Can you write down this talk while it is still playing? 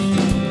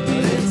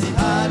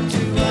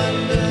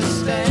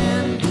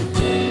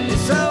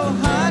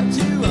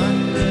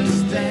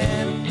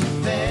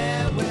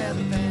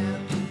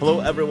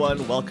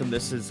everyone. Welcome.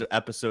 This is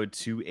episode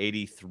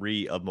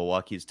 283 of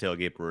Milwaukee's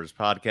Tailgate Brewers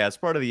podcast,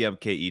 part of the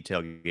MKE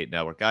Tailgate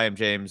Network. I am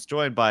James,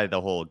 joined by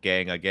the whole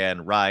gang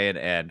again, Ryan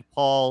and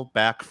Paul,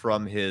 back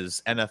from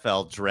his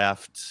NFL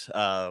draft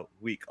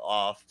week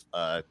off.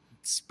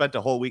 Spent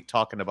a whole week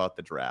talking about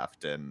the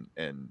draft and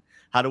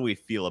how do we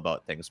feel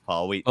about things,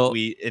 Paul?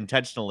 We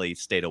intentionally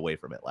stayed away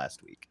from it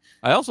last week.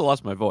 I also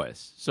lost my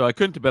voice, so I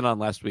couldn't have been on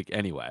last week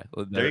anyway.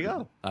 There you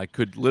go. I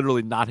could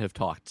literally not have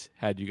talked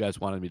had you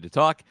guys wanted me to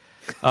talk.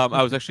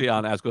 I was actually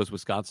on As Goes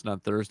Wisconsin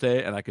on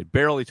Thursday, and I could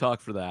barely talk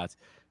for that.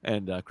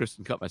 And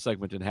Kristen cut my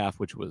segment in half,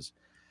 which was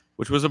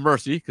a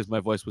mercy because my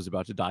voice was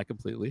about to die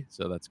completely.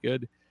 So that's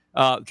good.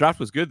 Draft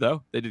was good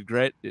though; they did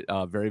great.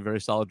 Very,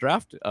 very solid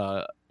draft.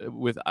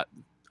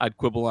 I'd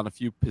quibble on a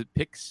few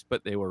picks,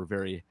 but they were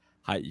very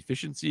high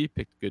efficiency.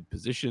 Picked good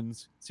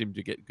positions. Seemed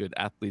to get good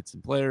athletes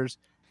and players.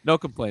 No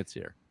complaints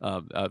here.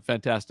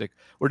 Fantastic.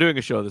 We're doing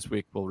a show this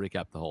week. We'll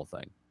recap the whole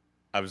thing.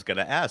 I was going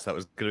to ask. That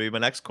was going to be my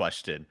next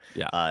question.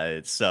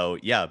 Yeah. So,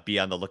 be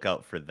on the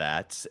lookout for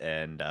that.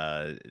 And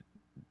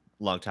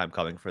long time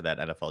coming for that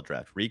NFL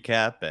draft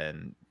recap.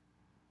 And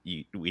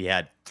we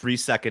had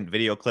 3-second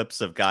video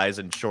clips of guys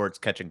in shorts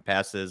catching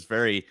passes.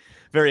 Very,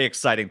 very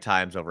exciting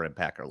times over in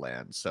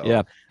Packerland. So,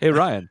 yeah. Hey,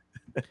 Ryan.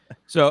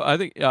 So I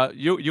think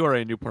you are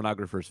a new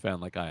Pornographers fan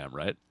like I am,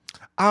 right?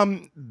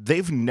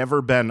 They've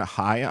never been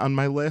high on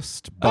my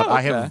list, but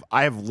okay.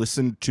 I have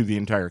listened to the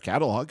entire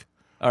catalog.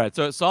 All right,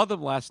 so I saw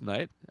them last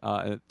night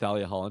at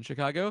Thalia Hall in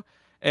Chicago,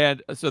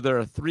 and so there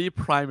are 3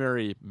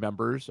 primary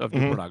members of the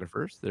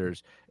Pornographers.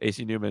 There's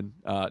AC Newman,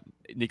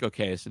 Nico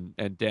Case,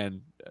 and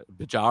Dan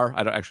Bajar.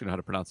 I don't actually know how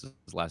to pronounce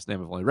his last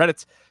name. I've only read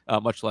it,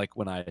 much like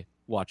when I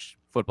watch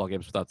football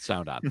games without the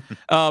sound on.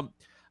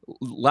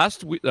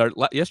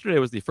 Yesterday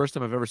was the first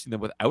time I've ever seen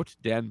them without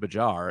Dan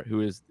Bajar,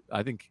 who is,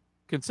 I think,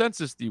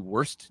 consensus the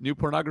worst new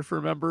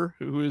pornographer member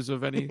who is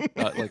of any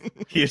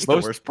he is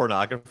the worst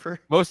pornographer.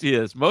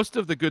 Most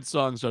of the good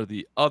songs are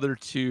the other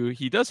 2.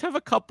 He does have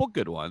a couple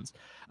good ones,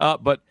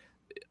 but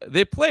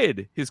they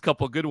played his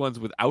couple good ones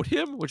without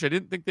him, which I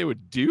didn't think they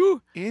would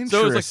do. Interesting.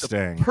 So it was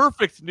like the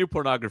perfect new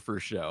pornographer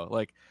show.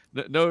 Like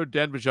no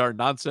Dan Bajar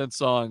nonsense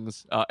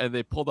songs, and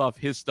they pulled off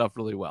his stuff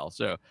really well.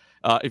 So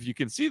if you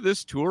can see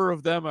this tour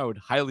of them, I would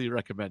highly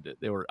recommend it.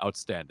 They were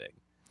outstanding.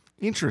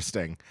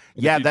 Interesting.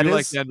 And yeah, if that you is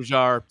like Dan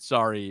Bajar.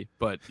 Sorry,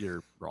 but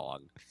you're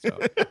wrong. So.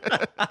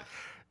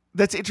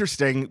 That's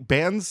interesting.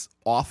 Bands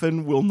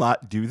often will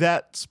not do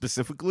that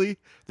specifically.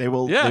 They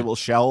will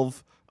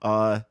shelve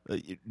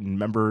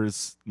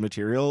members'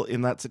 material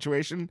in that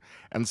situation,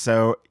 and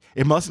so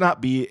it must not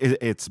be.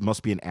 It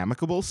must be an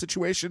amicable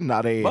situation,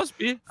 not a must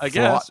be. I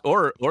guess,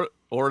 or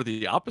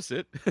the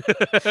opposite.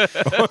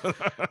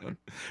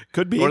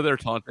 Could be, or they're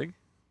taunting.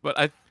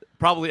 But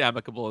probably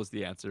amicable is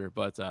the answer.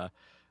 But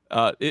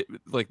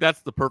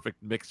that's the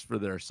perfect mix for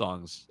their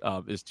songs,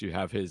 is to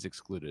have his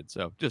excluded.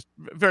 So just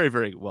very,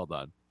 very well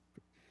done.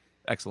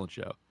 Excellent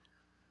show.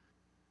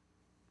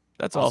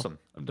 That's awesome.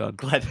 All. I'm done.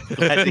 Glad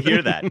to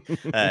hear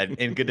that.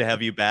 And good to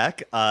have you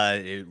back.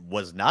 It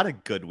was not a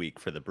good week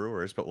for the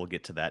Brewers, but we'll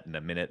get to that in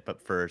a minute.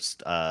 But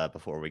first,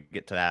 before we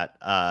get to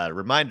that,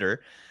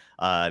 reminder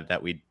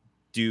that we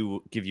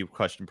do give you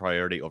question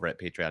priority over at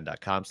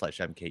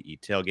patreon.com/MKE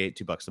tailgate.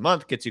 $2 a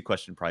month gets you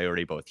question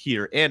priority both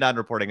here and on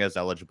Reporting as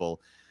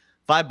Eligible.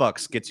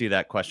 $5 gets you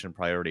that question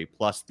priority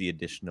plus the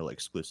additional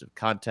exclusive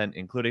content,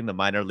 including the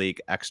minor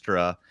league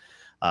extra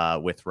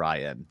with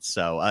Ryan.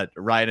 So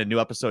Ryan, a new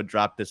episode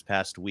dropped this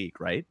past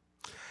week, right?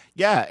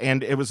 Yeah,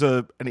 and it was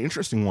an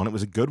interesting one. It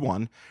was a good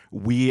one.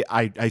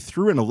 I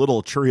threw in a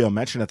little Chourio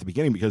mention at the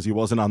beginning because he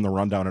wasn't on the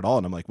rundown at all,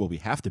 and I'm like, well, we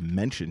have to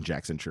mention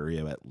Jackson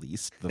Chourio at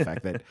least, the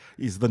fact that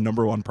he's the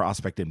number 1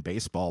 prospect in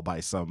baseball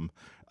by some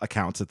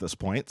accounts at this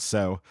point.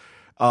 So,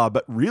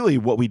 but really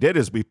what we did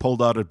is we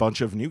pulled out a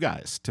bunch of new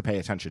guys to pay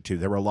attention to.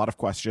 There were a lot of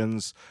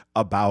questions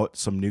about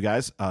some new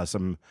guys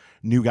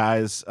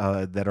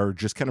that are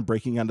just kind of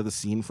breaking onto the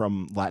scene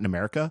from Latin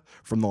America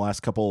from the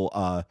last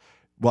couple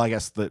I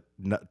guess the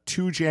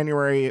 2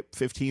 January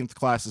 15th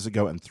classes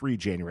ago and 3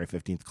 January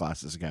 15th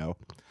classes ago.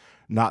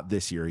 Not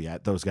this year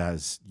yet. Those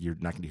guys, you're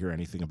not going to hear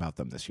anything about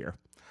them this year.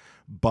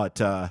 But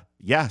so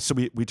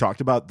we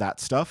talked about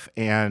that stuff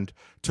and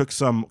took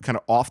some kind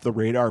of off the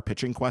radar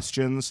pitching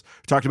questions.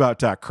 We talked about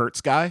Kurt's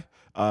guy,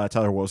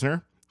 Tyler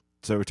Wosner.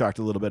 So we talked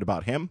a little bit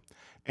about him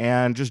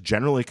and just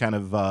generally kind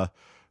of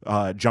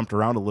jumped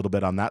around a little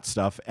bit on that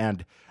stuff.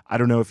 And I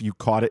don't know if you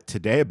caught it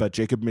today, but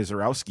Jacob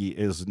Misiorowski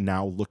is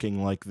now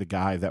looking like the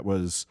guy that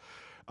was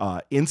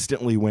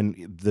instantly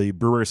when the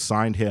Brewers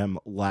signed him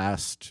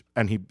last,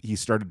 and he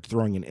started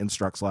throwing in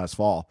instructs last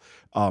fall.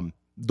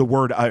 The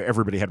word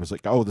everybody had was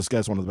like, oh, this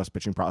guy's one of the best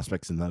pitching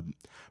prospects in the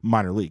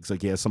minor leagues.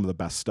 Like, he has some of the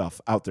best stuff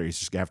out there. He's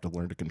just going to have to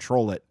learn to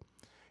control it,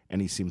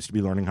 and he seems to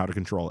be learning how to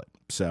control it.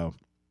 So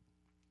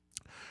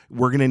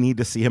we're going to need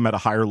to see him at a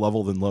higher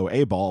level than low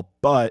A ball,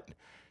 but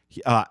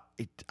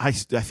I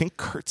think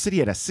Kurt said he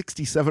had a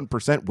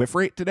 67% whiff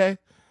rate today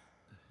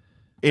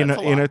in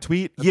a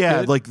tweet. That's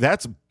yeah, good. like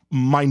that's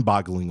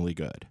mind-bogglingly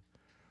good.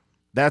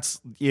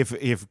 That's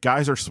if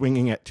guys are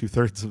swinging at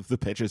 2/3 of the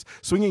pitches,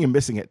 swinging and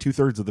missing at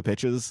 2/3 of the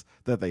pitches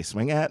that they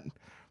swing at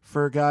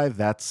for a guy,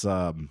 that's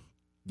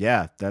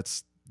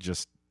that's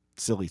just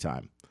silly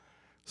time.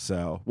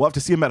 So we'll have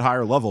to see him at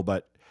higher level,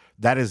 but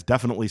that is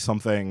definitely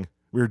something.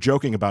 We were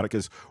joking about it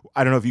because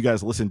I don't know if you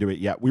guys listened to it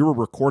yet. We were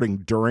recording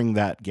during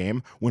that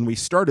game. When we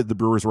started, the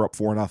Brewers were up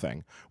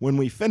 4-0. When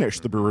we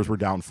finished, the Brewers were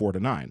down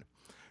 4-9.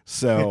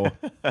 So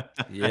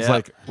it's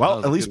like,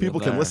 well, at least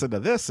people can listen to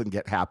this and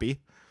get happy.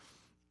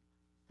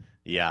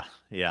 Yeah,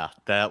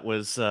 that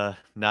was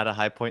not a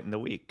high point in the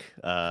week.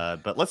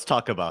 But let's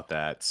talk about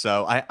that.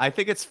 So I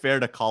think it's fair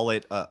to call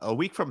it a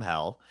week from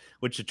hell,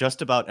 which is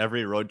just about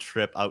every road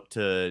trip out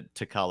to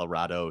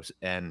Colorado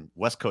and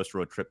West Coast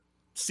road trip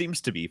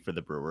seems to be for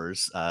the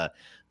Brewers.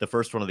 The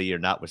first one of the year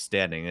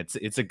notwithstanding.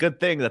 It's a good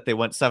thing that they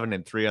went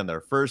 7-3 on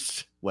their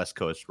first West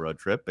Coast road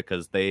trip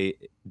because they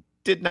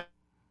did not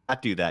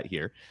do that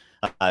here.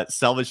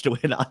 Salvaged a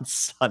win on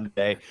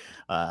Sunday,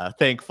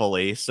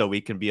 thankfully, so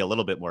we can be a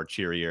little bit more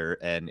cheerier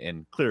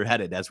and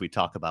clear-headed as we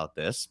talk about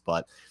this.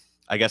 But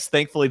I guess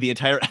thankfully the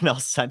entire NL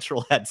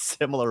Central had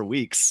similar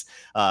weeks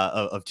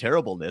of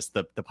terribleness.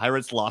 The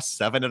Pirates lost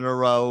 7 in a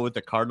row.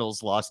 The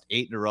Cardinals lost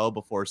 8 in a row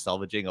before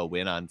salvaging a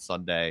win on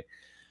Sunday.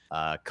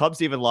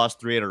 Cubs even lost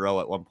 3 in a row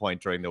at one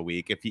point during the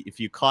week. If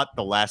you caught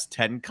the last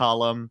 10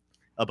 column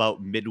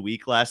about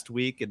midweek last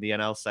week in the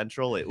NL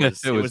Central, it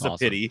was awesome. A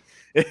pity.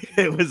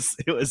 It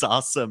was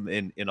awesome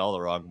in all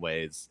the wrong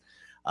ways.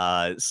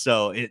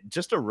 So it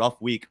just a rough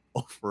week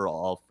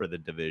overall for the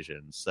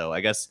division. So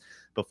I guess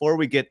before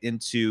we get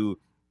into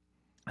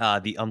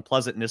the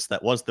unpleasantness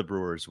that was the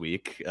Brewers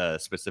week,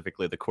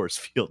 specifically the Coors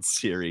Field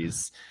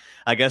series,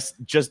 I guess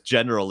just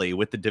generally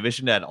with the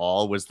division at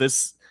all, was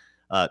this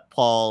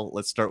Paul,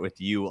 let's start with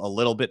you, a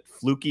little bit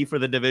fluky for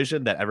the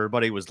division that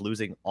everybody was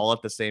losing all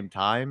at the same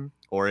time?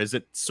 Or is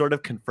it sort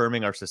of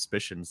confirming our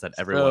suspicions that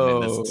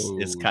everyone in this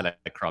is kind of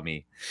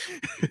crummy?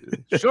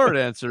 Short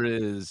answer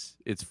is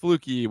it's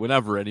fluky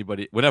whenever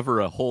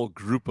a whole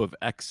group of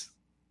X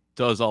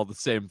does all the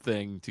same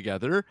thing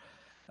together.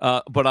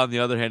 But on the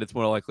other hand, it's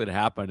more likely to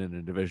happen in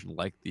a division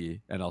like the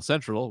NL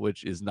Central,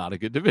 which is not a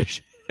good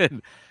division,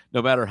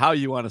 no matter how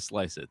you want to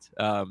slice it.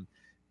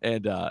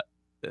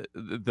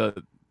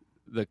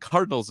 The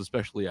Cardinals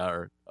especially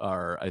are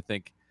I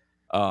think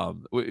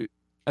we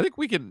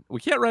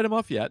can't write them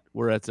off yet.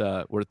 We're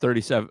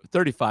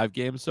 35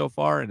 games so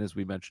far, and as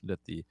we mentioned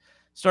at the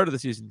start of the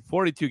season,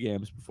 42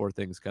 games before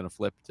things kind of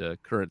flip to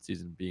current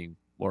season being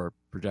more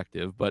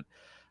projective. But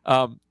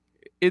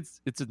it's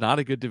not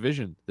a good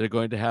division. They're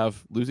going to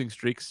have losing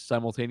streaks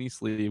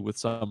simultaneously with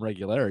some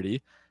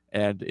regularity,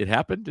 and it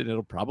happened, and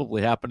it'll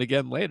probably happen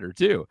again later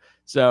too.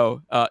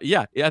 So I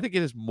think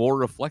it is more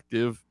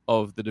reflective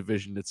of the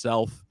division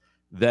itself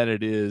than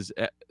it is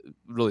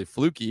really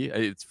fluky.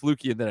 It's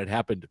fluky in that it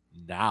happened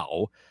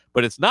now,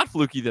 but it's not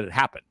fluky that it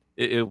happened.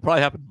 It'll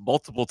probably happen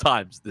multiple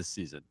times this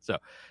season. So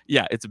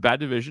yeah, it's a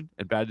bad division,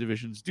 and bad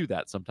divisions do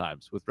that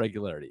sometimes with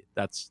regularity.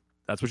 That's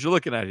what you're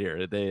looking at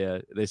here.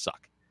 They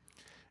suck.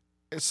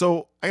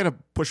 So I got to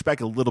push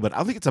back a little bit. I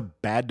don't think it's a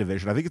bad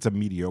division. I think it's a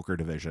mediocre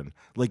division.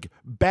 Like,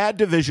 bad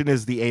division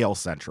is the AL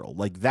Central.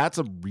 Like, that's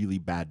a really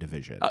bad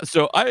division.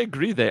 So I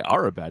agree they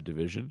are a bad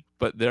division,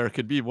 but there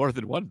could be more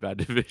than one bad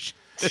division.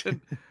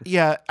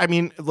 Yeah, I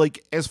mean,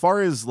 like, as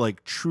far as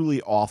like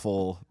truly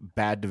awful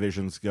bad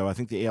divisions go, I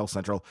think the AL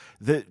Central,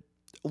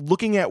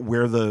 looking at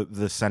where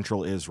the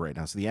Central is right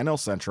now. So the NL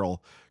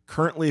Central,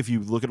 currently, if you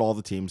look at all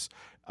the teams,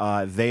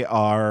 they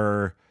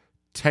are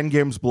 10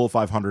 games below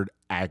 500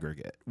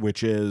 aggregate,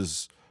 which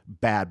is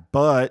bad.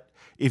 But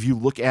if you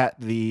look at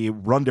the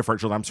run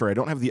differential, I'm sorry, I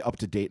don't have the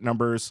up-to-date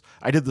numbers.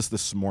 I did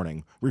this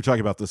morning. We were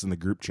talking about this in the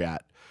group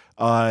chat.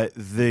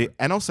 The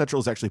NL Central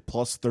is actually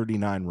plus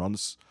 39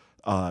 runs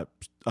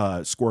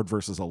scored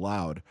versus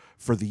allowed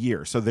for the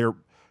year. So they're,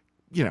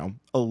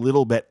 a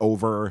little bit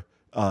over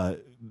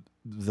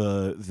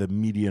the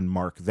median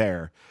mark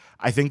there.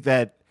 I think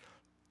that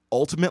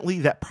ultimately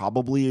that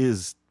probably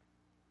is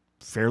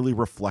fairly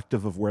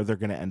reflective of where they're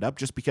going to end up,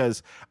 just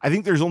because I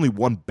think there's only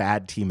one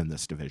bad team in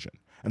this division,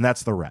 and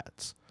that's the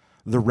Reds.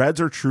 The Reds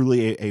are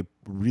truly a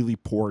really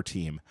poor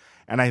team,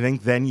 and I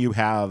think then you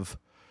have...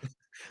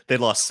 They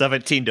lost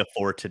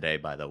 17-4 today,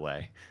 by the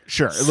way.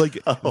 Sure. Like,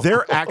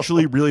 they're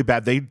actually really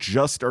bad. They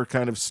just are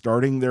kind of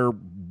starting their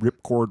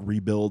ripcord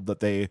rebuild that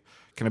they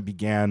kind of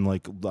began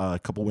like a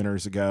couple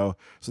winters ago.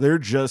 So they're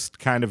just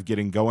kind of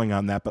getting going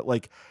on that. But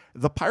like,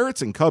 the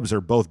Pirates and Cubs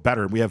are both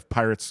better. We have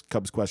Pirates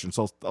Cubs questions,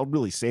 so I'll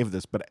really save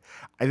this. But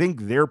I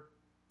think they're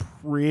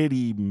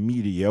pretty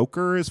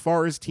mediocre as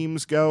far as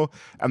teams go.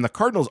 And the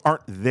Cardinals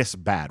aren't this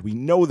bad. We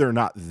know they're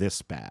not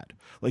this bad.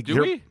 Like,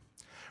 do we?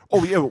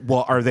 Oh yeah.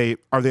 Well, are they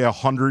a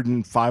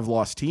 105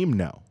 loss team?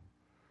 No.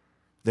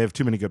 They have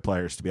too many good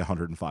players to be a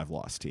 105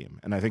 loss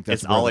team, and I think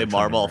that's... Is Ollie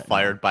Marmol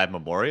fired by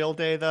Memorial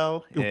Day,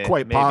 though?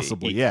 Quite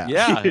possibly, yeah.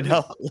 Yeah. I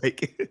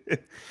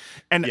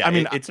mean, I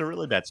mean, it's a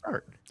really bad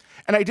start.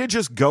 And I did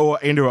just go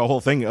into a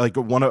whole thing. Like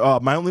one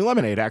of My Only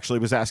Lemonade actually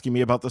was asking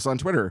me about this on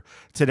Twitter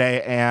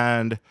today,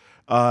 and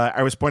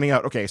I was pointing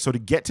out, okay, so to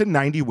get to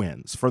 90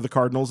 wins for the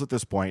Cardinals at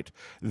this point,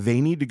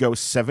 they need to go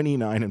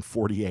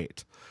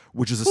 79-48,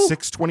 which is a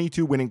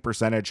 622 winning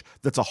percentage.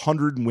 That's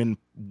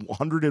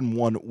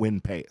 101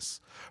 win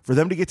pace. For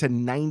them to get to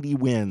 90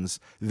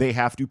 wins, they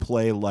have to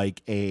play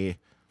like the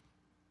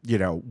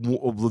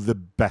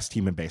best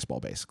team in baseball,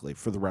 basically,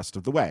 for the rest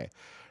of the way.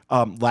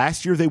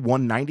 Last year, they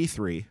won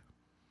 93,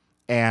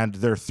 and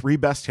their three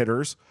best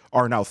hitters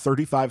are now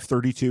 35,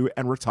 32,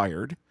 and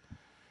retired.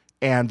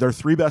 And their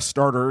three best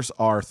starters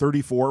are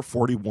 34,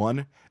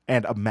 41,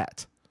 and a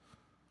Met.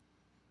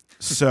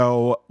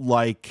 So,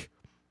 like,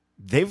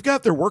 they've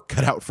got their work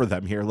cut out for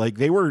them here. Like,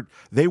 they were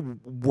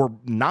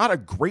not a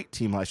great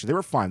team last year. They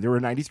were fine. They were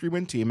a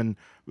 93-win team, and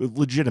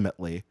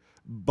legitimately.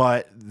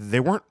 But they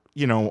weren't,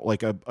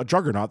 like a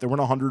juggernaut. They weren't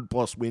a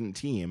 100-plus win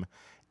team.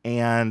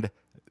 And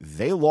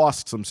they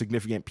lost some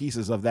significant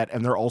pieces of that,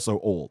 and they're also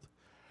old.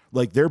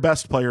 Like, their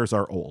best players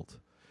are old.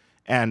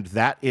 And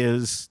that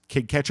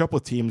can catch up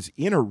with teams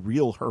in a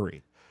real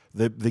hurry.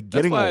 The getting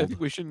That's why old. I think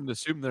we shouldn't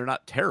assume they're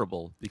not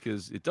terrible,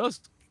 because it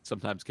does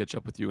sometimes catch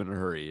up with you in a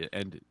hurry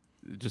and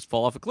just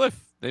fall off a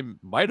cliff. They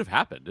might have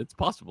happened. It's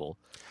possible.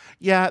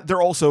 Yeah,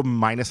 they're also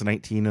minus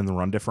 19 in the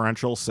run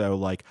differential. So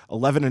like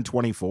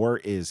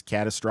 11-24 is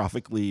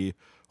catastrophically,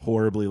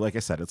 horribly, like I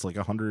said, it's like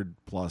 100+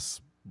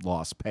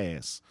 loss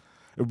pace.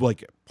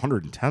 Like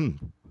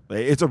 110.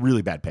 It's a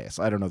really bad pace.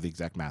 I don't know the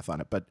exact math on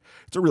it, but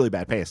it's a really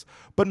bad pace.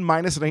 But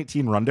minus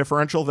 19 run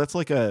differential, that's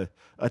like a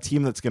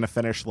team that's going to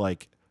finish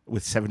like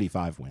with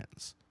 75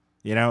 wins.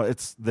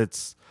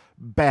 That's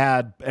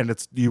bad, and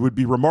it would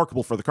be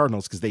remarkable for the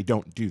Cardinals because they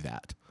don't do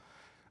that.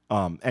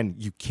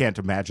 And you can't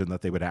imagine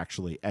that they would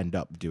actually end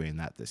up doing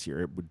that this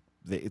year.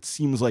 It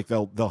seems like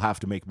they'll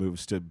have to make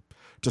moves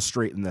to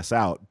straighten this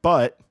out,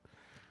 but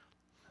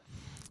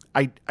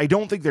I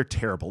don't think they're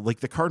terrible.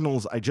 Like the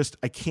Cardinals, I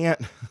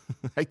can't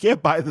I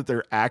can't buy that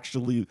they're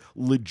actually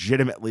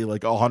legitimately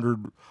like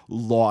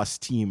 100-loss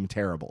team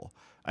terrible.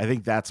 I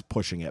think that's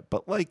pushing it.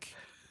 But like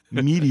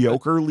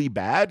mediocrely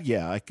bad,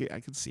 yeah, I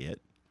can see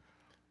it.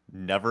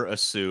 Never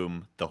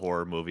assume the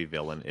horror movie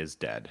villain is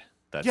dead.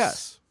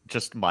 That's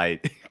just my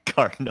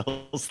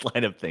Cardinals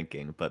line of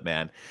thinking. But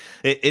man,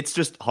 it's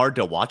just hard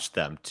to watch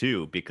them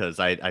too, because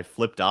I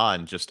flipped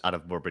on, just out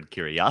of morbid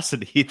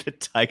curiosity, the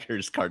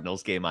Tigers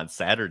Cardinals game on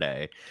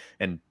Saturday,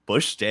 and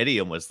Busch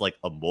Stadium was like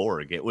a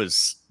morgue. It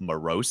was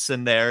morose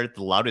in there.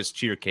 The loudest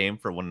cheer came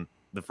for when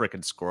the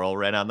freaking squirrel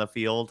ran on the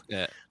field.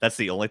 Yeah. That's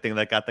the only thing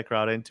that got the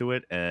crowd into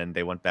it, and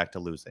they went back to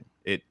losing.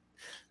 The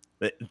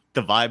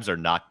vibes are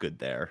not good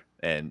there,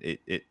 and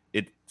it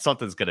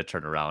something's gonna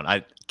turn around.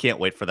 I can't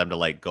wait for them to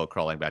like go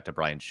crawling back to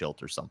Brian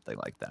Schilt or something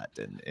like that,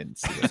 and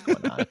see what's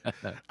going on.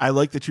 I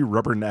like that you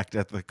rubbernecked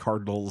at the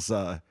Cardinals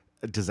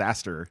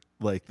disaster.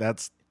 Like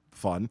that's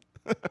fun.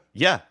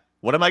 Yeah.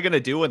 What am I going to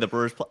do when the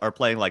Brewers are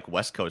playing like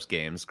West Coast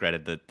games?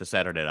 Granted, the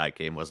Saturday night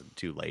game wasn't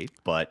too late,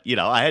 but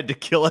I had to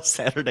kill a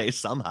Saturday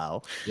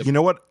somehow. Yep. You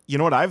know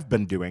what I've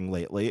been doing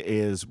lately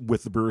is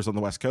with the Brewers on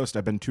the West Coast,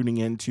 I've been tuning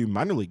into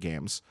minor league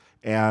games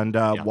and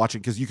watching,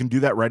 because you can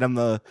do that right on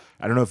I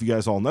don't know if you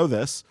guys all know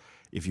this.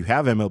 If you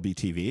have MLB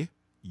TV,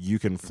 you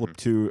can flip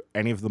to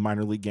any of the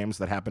minor league games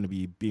that happen to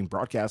be being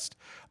broadcast.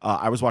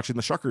 I was watching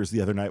the Shuckers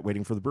the other night,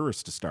 waiting for the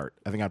Brewers to start,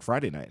 I think on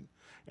Friday night,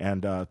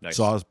 and Nice.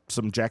 saw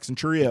some Jackson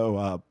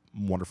Chourio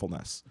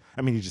wonderfulness.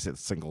 I mean, he just hit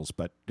singles,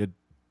 but it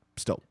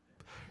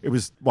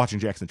was watching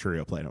Jackson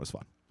Chourio play, and it was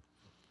fun.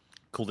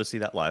 Cool to see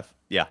that live.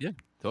 Yeah. Yeah,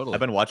 totally. I've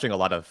been watching a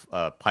lot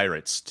of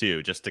Pirates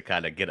too, just to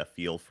kind of get a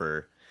feel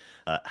for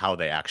how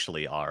they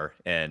actually are.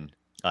 And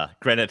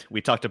granted,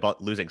 we talked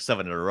about losing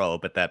 7 in a row,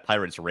 but that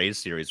Pirates Rays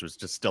series was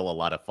just still a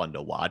lot of fun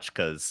to watch,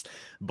 because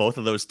both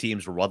of those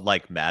teams run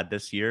like mad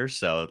this year.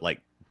 So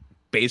like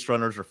base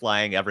runners were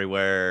flying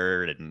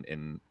everywhere,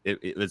 and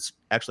it was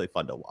actually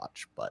fun to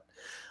watch. But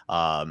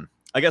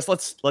I guess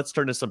let's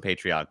turn to some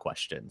Patreon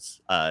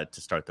questions to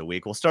start the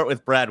week. We'll start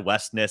with Brad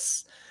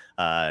Westness,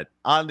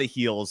 on the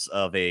heels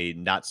of a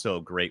not so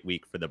great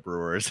week for the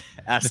Brewers,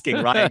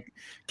 asking Ryan,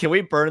 can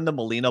we burn the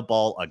Molina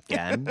ball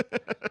again?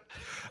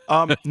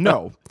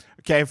 No.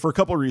 Okay, for a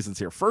couple of reasons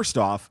here. First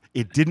off,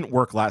 it didn't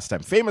work last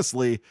time.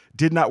 Famously,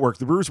 did not work.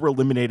 The Brewers were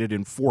eliminated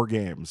in 4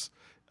 games.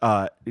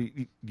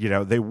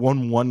 They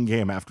won 1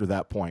 game after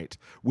that point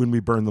when we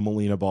burned the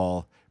Molina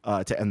ball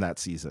to end that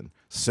season.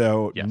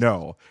 So Yes.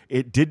 No,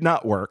 it did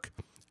not work.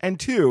 And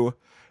 2,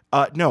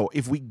 no,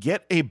 if we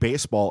get a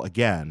baseball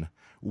again,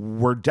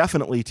 we're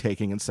definitely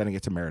taking and sending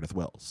it to Meredith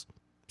Wills.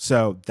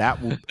 So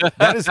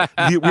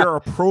we are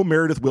a pro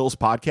Meredith Wills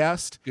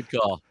podcast. Good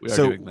call. We are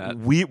So doing that.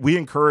 we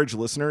encourage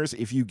listeners,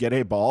 if you get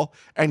a ball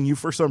and you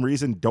for some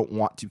reason don't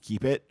want to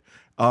keep it,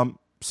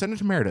 send it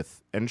to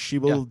Meredith, and she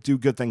will do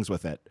good things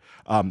with it.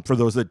 For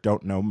those that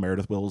don't know,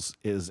 Meredith Wills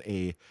is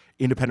a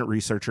independent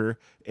researcher,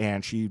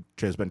 and she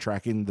has been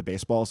tracking the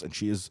baseballs, and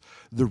she is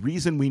the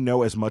reason we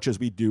know as much as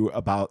we do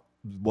about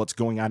what's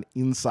going on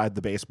inside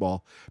the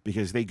baseball,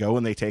 because they go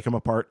and they take them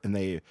apart and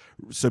they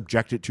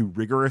subject it to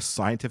rigorous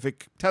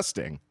scientific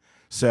testing.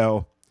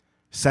 So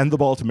send the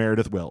ball to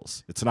Meredith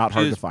Wills. It's not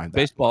hard to find that.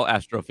 Baseball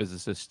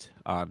astrophysicist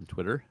on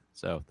Twitter.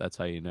 So that's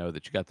how you know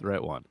that you got the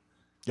right one.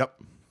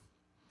 Yep.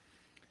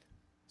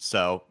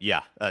 So,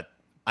 yeah,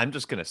 I'm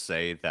just going to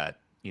say that,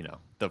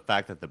 the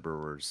fact that the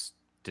Brewers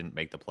didn't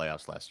make the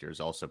playoffs last year is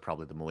also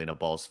probably the Molina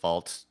Ball's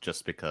fault,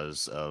 just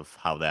because of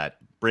how that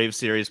Brave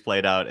series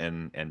played out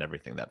and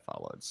everything that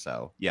followed.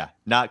 So, yeah,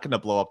 not going to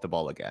blow up the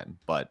ball again.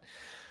 But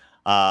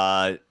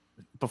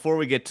before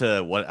we get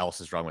to what else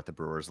is wrong with the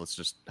Brewers, let's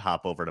just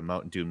hop over to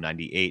Mountain Doom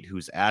 98,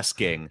 who's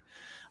asking,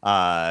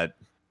 Paul,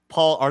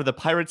 are the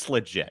Pirates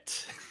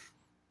legit?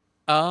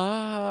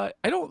 I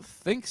don't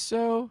think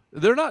so.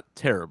 They're not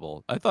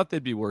terrible. I thought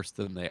they'd be worse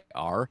than they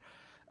are.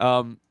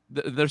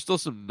 There's still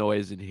some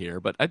noise in here,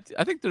 but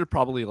I think they're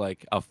probably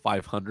like a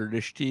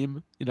 500-ish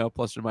team,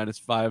 plus or minus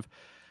 5,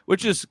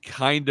 which is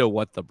kind of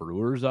what the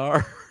Brewers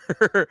are.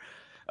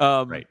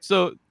 Right.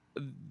 So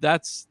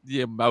that's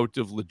the amount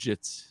of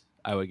legit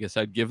I would guess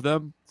I'd give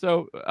them.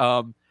 So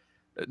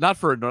not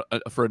for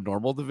a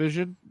normal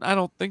division, I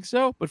don't think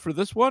so, but for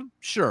this one,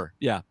 sure,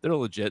 yeah, they're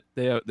legit.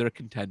 They're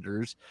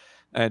contenders,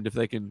 and if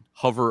they can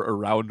hover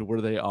around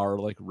where they are,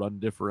 like run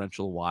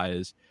differential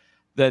wise,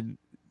 then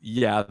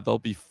yeah, they'll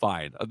be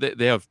fine.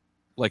 They have,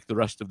 like the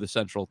rest of the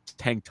Central,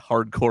 tanked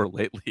hardcore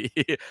lately,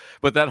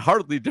 but that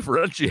hardly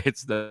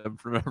differentiates them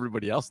from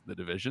everybody else in the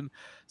division.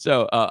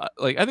 So,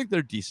 I think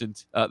they're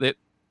decent. They had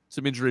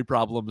some injury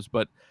problems,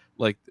 but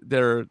like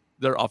their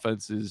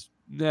offense is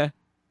nah.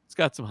 It's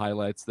got some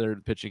highlights. Their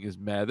pitching is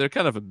meh. They're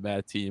kind of a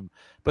meh team,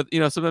 but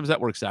sometimes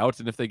that works out.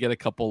 And if they get a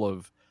couple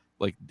of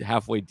like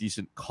halfway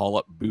decent call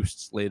up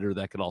boosts later,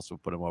 that could also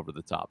put them over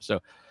the top.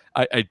 So,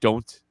 I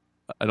don't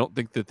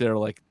think that they're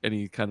like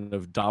any kind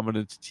of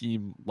dominant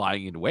team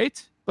lying in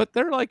wait, but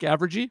they're like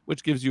averagey,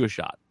 which gives you a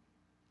shot.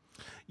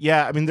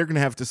 Yeah, I mean, they're going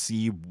to have to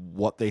see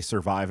what they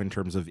survive in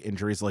terms of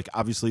injuries. Like,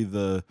 obviously,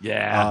 the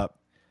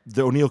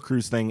O'Neill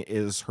Cruz thing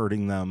is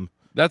hurting them.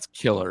 That's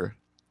killer.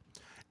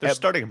 They're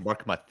starting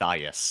Mark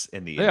Mathias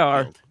in the infield.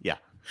 Are. Yeah.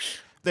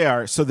 They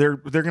are. So they're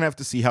going to have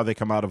to see how they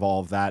come out of all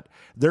of that.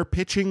 Their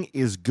pitching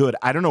is good.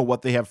 I don't know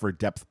what they have for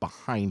depth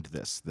behind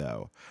this,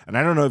 though. And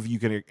I don't know if you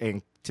can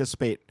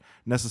anticipate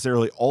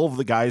necessarily all of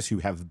the guys who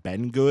have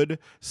been good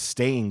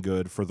staying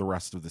good for the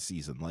rest of the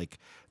season. Like,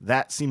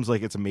 that seems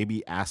like it's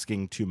maybe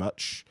asking too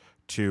much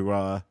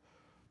to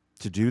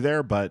do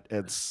there, but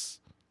it's...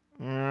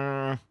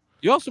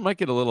 You also might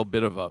get a little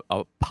bit of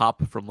a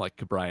pop from like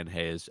Brian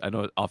Hayes. I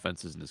know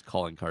offense isn't his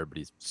calling card, but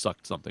he's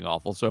sucked something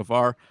awful so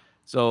far.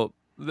 So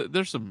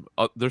there's some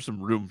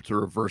room to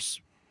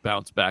reverse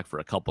bounce back for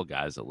a couple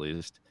guys at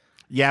least.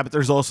 Yeah, but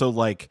there's also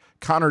like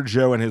Connor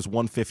Joe and his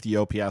 150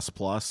 OPS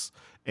plus,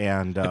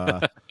 and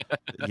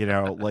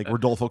like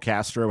Rodolfo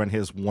Castro and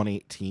his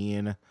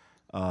 118.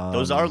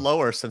 Those are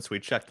lower since we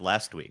checked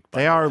last week.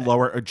 They are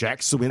lower.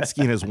 Jack Sawinski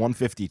and his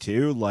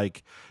 152.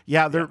 Like,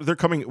 yeah, they're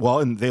coming. Well,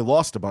 and they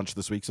lost a bunch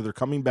this week, so they're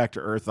coming back to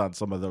earth on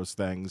some of those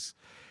things.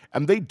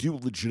 And they do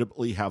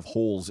legitimately have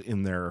holes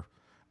in their...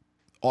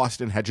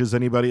 Austin Hedges,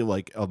 anybody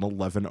like an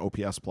 11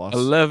 OPS plus?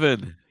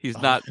 11. He's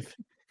not.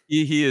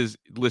 He is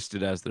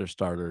listed as their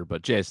starter,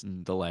 but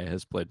Jason DeLay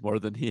has played more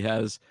than he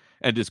has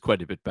and is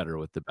quite a bit better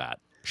with the bat.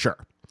 Sure.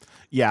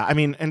 Yeah, I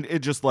mean, and it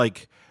just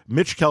like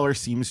Mitch Keller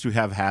seems to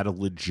have had a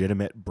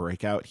legitimate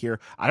breakout here.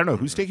 I don't know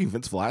who's taking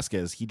Vince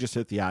Velasquez. He just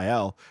hit the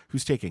IL.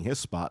 Who's taking his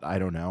spot? I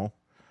don't know.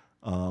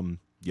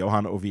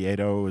 Johan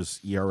Oviedo's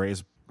ERA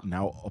is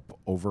now up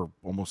over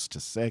almost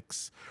to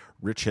 6.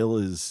 Rich Hill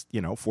is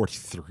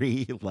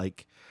 43.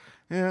 Like,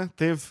 yeah,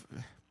 they've.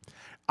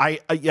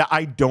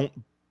 I don't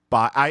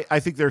buy. I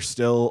think they're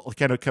still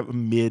kind of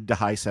mid to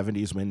high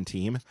 70s win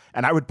team,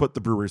 and I would put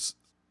the Brewers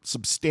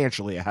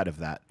substantially ahead of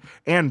that.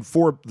 And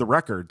for the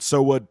record,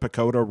 so would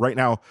Pacoda. Right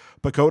now,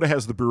 Pacoda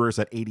has the Brewers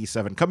at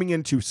 87 coming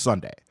into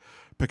Sunday.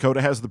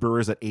 Pacoda has the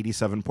Brewers at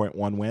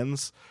 87.1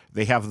 wins.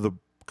 They have the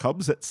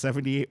Cubs at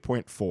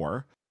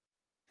 78.4.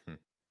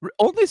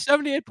 Only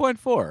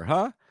 78.4,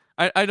 huh?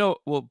 I know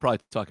we'll probably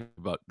talk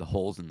about the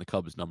holes in the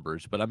Cubs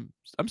numbers, but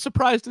I'm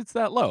surprised it's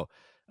that low.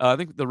 I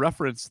think the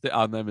reference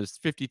on them is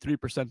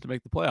 53% to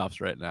make the playoffs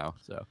right now.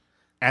 So,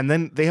 and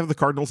then they have the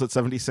Cardinals at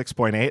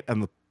 76.8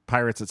 and the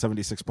Pirates at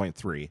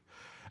 76.3.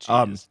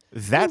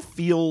 That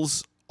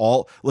feels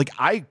all like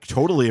I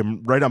totally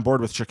am right on board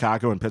with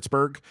Chicago and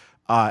Pittsburgh.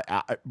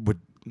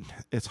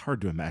 It's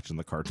hard to imagine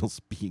the Cardinals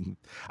being.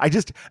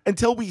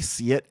 Until we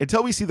see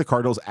the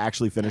Cardinals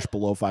actually finish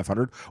below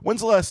 500.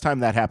 When's the last time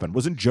that happened?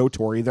 Wasn't Joe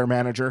Torre their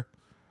manager?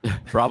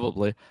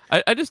 Probably.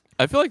 I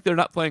feel like they're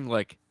not playing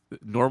like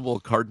normal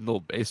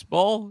Cardinal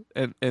baseball,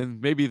 and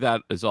maybe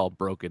that is all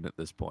broken at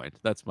this point.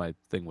 That's my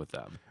thing with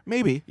them.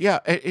 Maybe, yeah,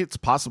 it's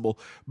possible.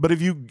 But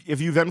if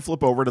you then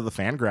flip over to the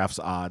Fangraphs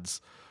odds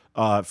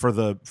for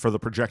the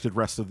projected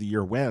rest of the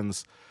year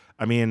wins.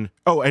 I mean,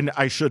 and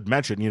I should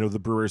mention, the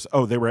Brewers,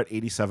 they were at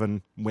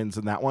 87 wins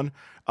in that one.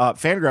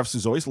 Fangraphs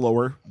is always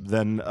lower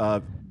than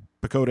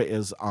Pacoda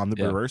is on the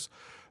Brewers.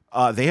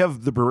 They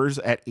have the Brewers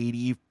at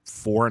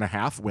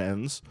 84.5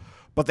 wins.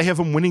 but they have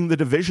them winning the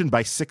division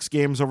by 6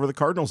 games over the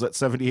Cardinals at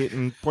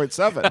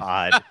 78.7.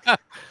 God. So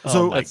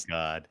Oh my it's-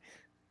 God.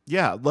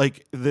 Yeah,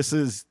 like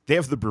they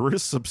have the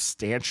Brewers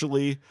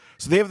substantially.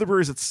 So they have the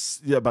Brewers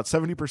at about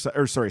 70%,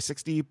 or sorry,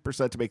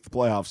 60% to make the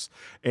playoffs,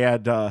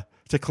 and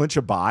to clinch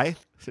a bye,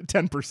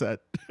 10%.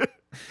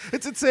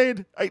 It's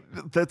insane.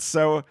 That's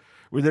so.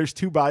 When there's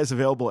 2 buys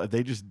available, and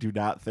they just do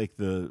not think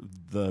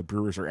the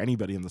Brewers or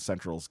anybody in the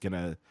Central is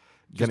gonna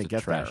Just a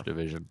get trash there.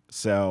 division.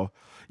 So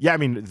yeah, I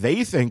mean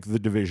they think the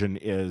division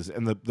is,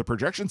 and the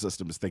projection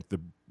systems think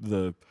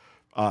the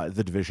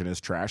division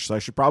is trash. So I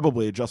should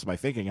probably adjust my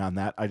thinking on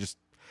that. I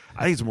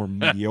think it's more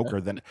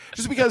mediocre than,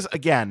 just because,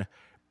 again,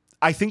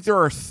 I think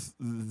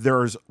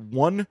there's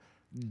one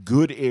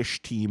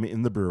good-ish team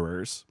in the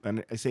Brewers,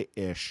 and I say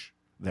ish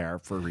there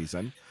for a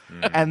reason.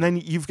 And then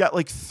you've got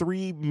like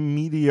 3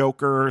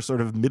 mediocre,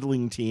 sort of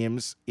middling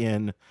teams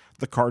in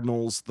the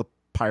Cardinals, the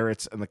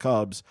Pirates, and the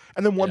Cubs,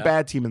 and then one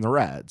bad team in the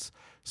Reds.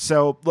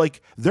 So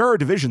like there are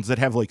divisions that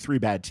have like 3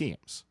 bad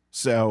teams.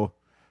 So,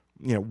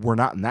 we're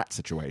not in that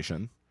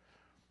situation.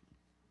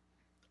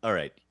 All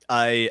right.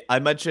 I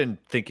mentioned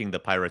thinking the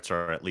Pirates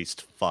are at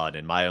least fun,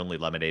 and My Only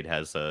Lemonade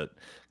has a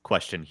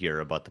question here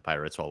about the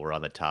Pirates while we're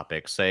on the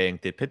topic, saying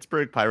the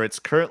Pittsburgh Pirates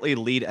currently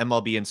lead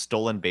MLB in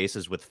stolen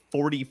bases with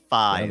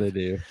 45, Yeah, they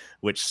do.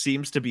 which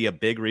seems to be a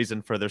big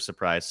reason for their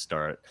surprise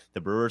start.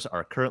 The Brewers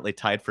are currently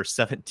tied for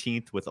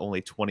 17th with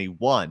only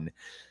 21.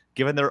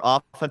 Given their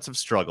offensive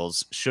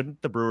struggles,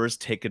 shouldn't the Brewers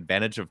take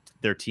advantage of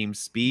their team's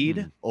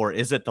speed, or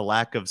is it the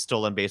lack of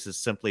stolen bases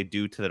simply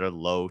due to their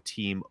low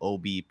team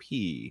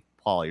OBP?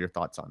 Paul, your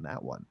thoughts on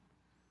that one?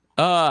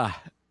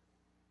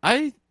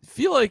 I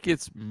feel like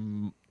it's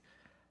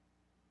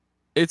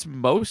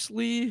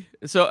mostly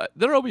so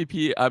their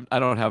OBP. I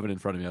don't have it in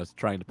front of me. I was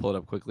trying to pull it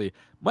up quickly.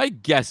 My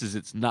guess is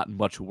it's not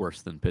much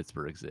worse than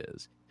Pittsburgh's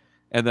is,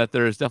 and that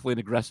there is definitely an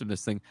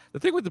aggressiveness thing. The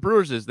thing with the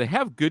Brewers is they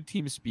have good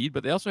team speed,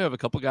 but they also have a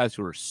couple guys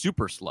who are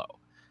super slow.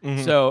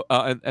 Mhm. So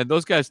and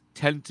those guys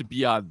tend to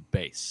be on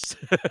base.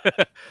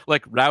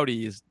 Like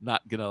Rowdy is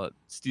not gonna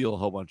steal a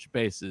whole bunch of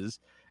bases,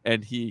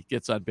 and he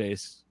gets on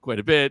base quite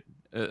a bit,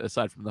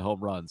 aside from the home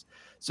runs.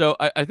 So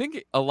I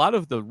think a lot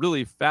of the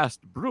really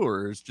fast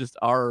Brewers just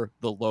are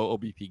the low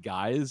OBP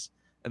guys,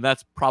 and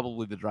that's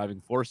probably the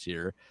driving force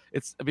here.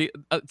 It's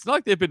not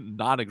like they've been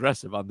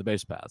non-aggressive on the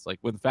base paths. Like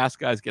when fast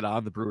guys get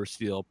on, the Brewers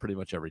steal pretty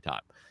much every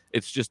time.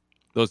 It's just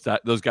those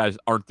guys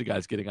aren't the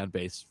guys getting on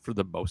base for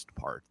the most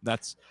part.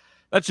 That's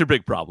your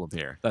big problem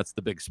here. That's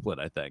the big split,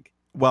 I think.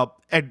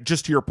 Well, and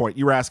just to your point,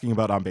 you were asking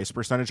about on-base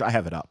percentage. I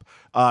have it up.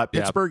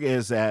 Pittsburgh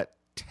is at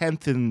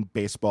 10th in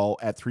baseball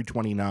at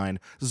 329.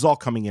 This is all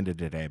coming into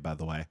today, by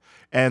the way.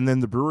 And then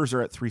the Brewers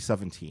are at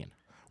 317,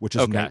 which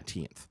is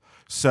 19th.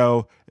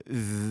 So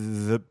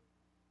the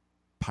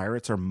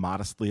Pirates are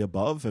modestly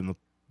above, and the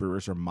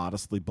Brewers are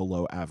modestly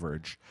below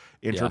average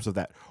in terms of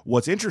that.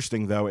 What's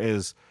interesting, though,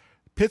 is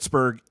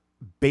Pittsburgh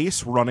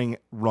base running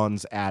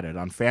runs added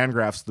on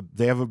Fangraphs.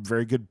 They have a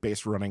very good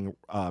base running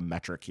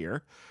metric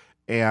here,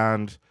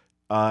 and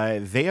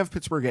they have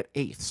Pittsburgh at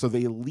 8th. So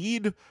they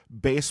lead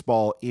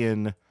baseball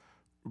in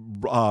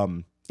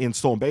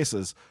stolen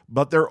bases,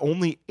 but they're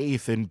only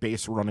 8th in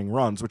base running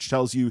runs, which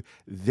tells you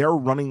they're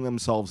running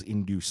themselves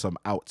into some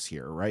outs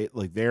here, right?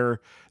 Like they're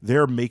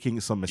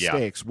making some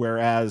mistakes.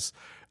 Whereas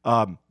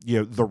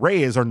the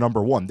Rays are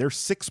number 1. They're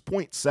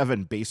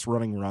 6.7 base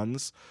running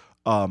runs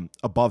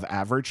above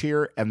average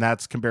here, and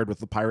that's compared with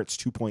the Pirates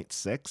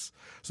 2.6.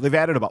 So they've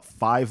added about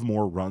 5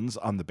 more runs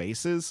on the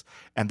bases,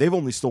 and they've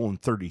only stolen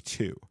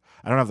 32.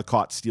 I don't have the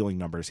caught stealing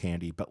numbers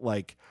handy, but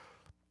like,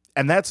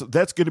 and that's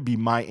going to be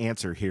my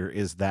answer here,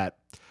 is that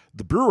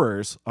the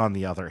Brewers, on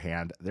the other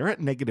hand, they're at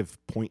negative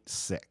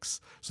 0.6.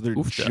 So they're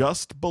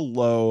just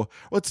below,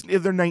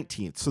 they're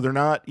 19th. So they're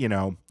not,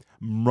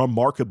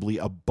 remarkably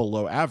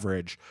below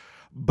average,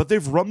 but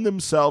they've run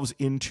themselves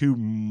into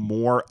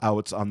more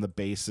outs on the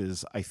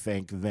bases, I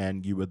think,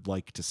 than you would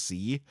like to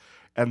see.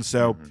 And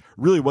so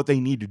really what they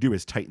need to do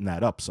is tighten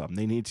that up some.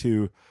 They need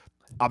to,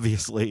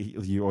 obviously,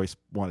 you always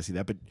want to see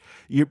that, but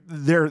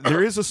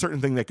there is a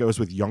certain thing that goes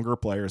with younger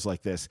players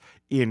like this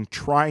in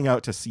trying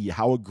out to see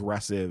how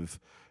aggressive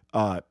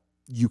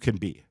you can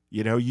be.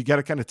 You got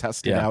to kind of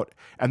test it out.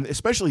 And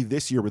especially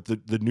this year with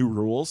the new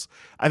rules,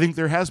 I think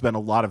there has been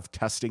a lot of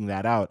testing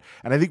that out.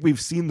 And I think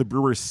we've seen the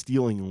Brewers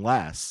stealing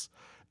less,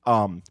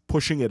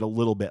 pushing it a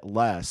little bit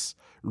less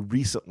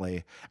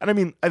recently. And I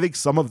mean, I think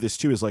some of this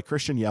too is like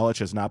Christian Yelich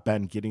has not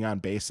been getting on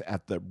base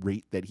at the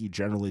rate that he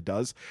generally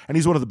does. And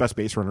he's one of the best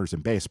base runners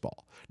in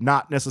baseball,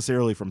 not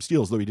necessarily from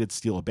steals, though he did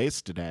steal a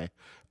base today.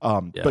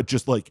 But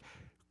just like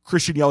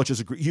Christian Yelich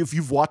is if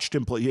you've watched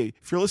him play,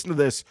 if you're listening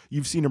to this,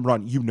 you've seen him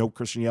run,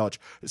 Christian Yelich.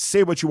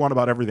 Say what you want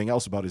about everything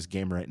else about his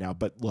game right now,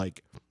 but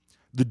like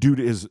the dude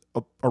is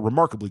a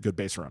remarkably good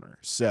base runner.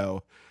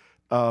 So,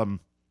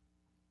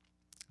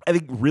 I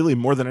think really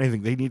more than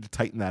anything, they need to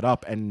tighten that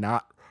up and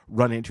not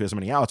run into as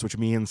many outs, which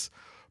means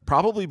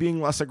probably being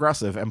less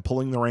aggressive and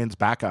pulling the reins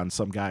back on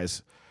some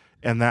guys.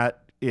 And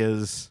that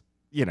is,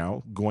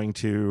 going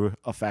to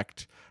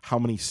affect how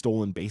many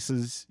stolen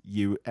bases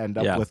you end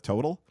up with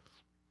total.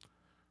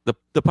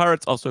 The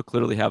Pirates also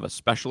clearly have a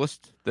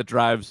specialist that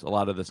drives a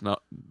lot of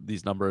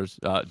these numbers.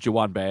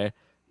 Juwan Bay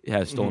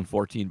has stolen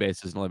 14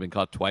 bases and only been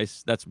caught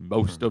twice. That's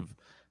most of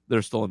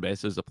their stolen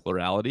bases, a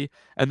plurality.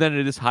 And then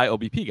it is high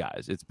OBP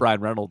guys. It's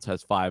Brian Reynolds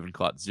has 5 and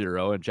caught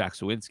 0, and Jack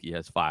Sawinski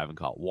has 5 and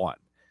caught 1.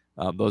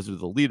 Those are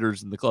the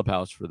leaders in the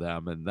clubhouse for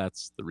them, and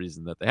that's the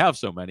reason that they have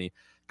so many.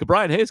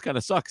 Brian Hayes kind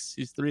of sucks.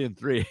 He's 3 and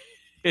 3.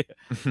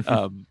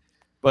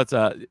 But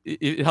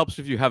it helps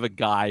if you have a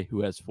guy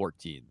who has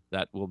 14.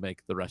 That will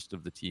make the rest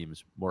of the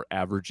teams more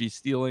averagey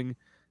stealing,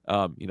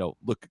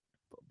 look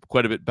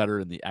quite a bit better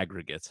in the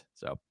aggregate.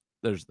 So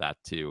there's that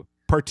too.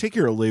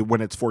 Particularly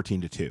when it's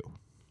 14-2.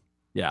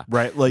 Yeah.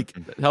 Right. Like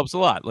it helps a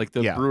lot. Like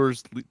the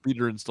Brewers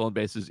leader in stolen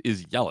bases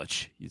is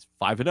Yelich. He's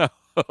 5-0.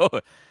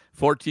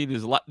 14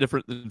 is a lot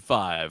different than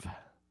 5.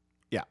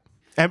 Yeah.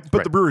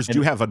 But the Brewers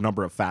do have a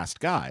number of fast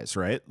guys,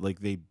 right?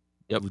 Like they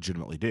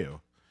legitimately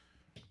do.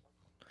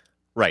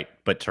 Right,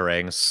 but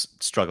Turang's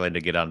struggling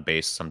to get on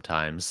base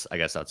sometimes, I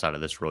guess, outside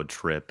of this road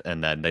trip.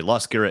 And then they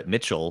lost Garrett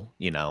Mitchell,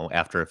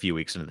 after a few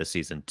weeks into the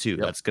season, too.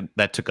 Yep.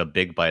 That took a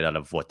big bite out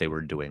of what they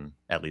were doing,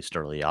 at least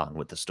early on,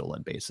 with the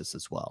stolen bases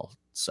as well.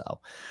 So,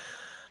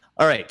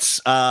 all right.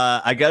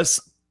 I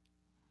guess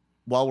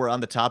while we're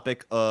on the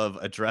topic of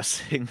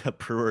addressing the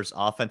Brewers'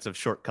 offensive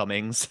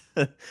shortcomings,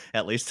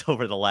 at least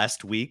over the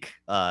last week,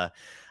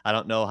 I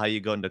don't know how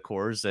you go into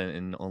Coors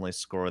and only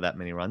score that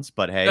many runs,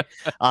 but hey,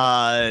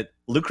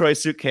 Lucroy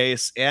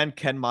Suitcase and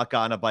Ken Maka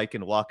on a Bike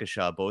in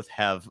Waukesha both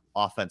have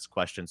offense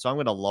questions, so I'm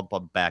going to lump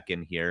them back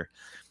in here.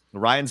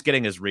 Ryan's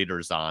getting his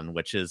readers on,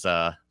 which is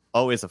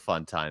always a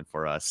fun time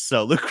for us.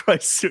 So Lucroy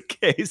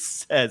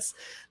Suitcase says,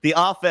 the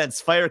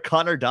offense, fire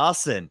Connor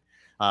Dawson.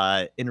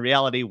 In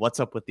reality, what's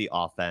up with the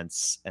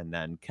offense? And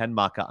then Ken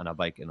Maka on a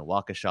Bike in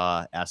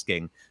Waukesha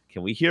asking,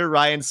 can we hear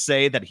Ryan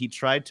say that he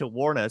tried to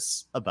warn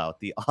us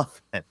about the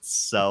offense?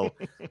 So,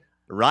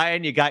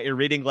 Ryan, you got your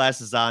reading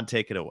glasses on.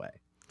 Take it away.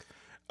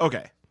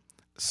 Okay.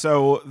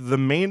 So the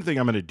main thing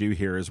I'm going to do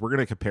here is we're going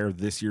to compare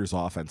this year's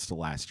offense to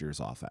last year's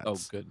offense. Oh,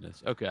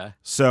 goodness. Okay.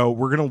 So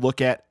we're going to look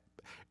at,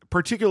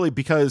 particularly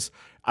because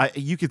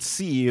you could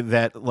see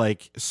that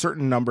like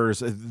certain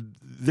numbers,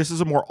 this is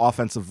a more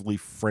offensively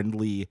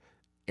friendly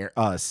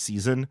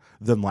season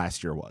than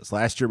last year was.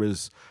 Last year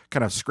was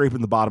kind of scraping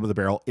the bottom of the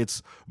barrel.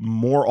 It's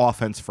more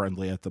offense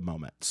friendly at the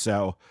moment.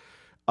 So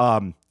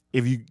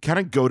if you kind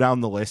of go down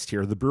the list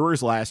here, the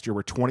Brewers last year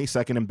were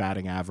 22nd in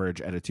batting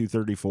average at a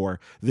 234.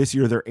 This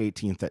year they're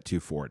 18th at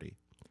 240.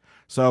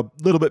 So a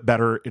little bit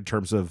better in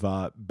terms of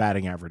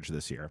batting average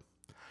this year.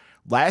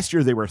 Last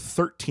year they were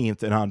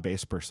 13th in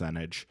on-base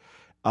percentage.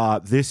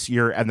 This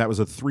year, and that was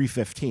a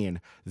 315.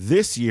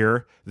 This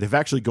year they've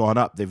actually gone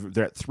up.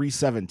 They're at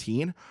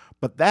 317.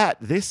 But that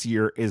this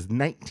year is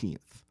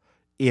 19th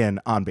in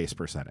on-base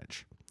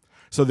percentage.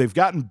 So they've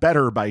gotten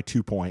better by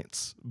 2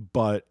 points,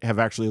 but have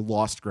actually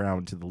lost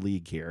ground to the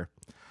league here.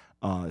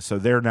 So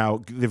they've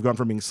gone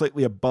from being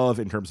slightly above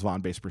in terms of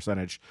on-base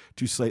percentage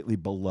to slightly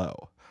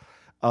below.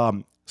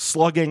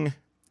 Slugging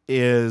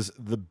is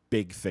the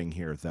big thing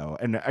here, though.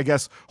 And I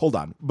guess, hold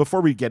on.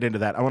 Before we get into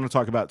that, I want to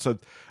talk about,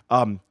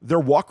 their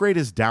walk rate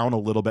is down a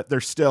little bit. They're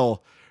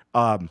still,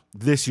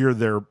 this year,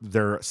 they're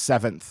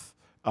 7th.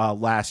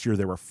 Last year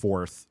they were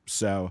 4th,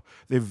 so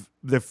they've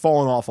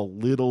fallen off a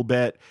little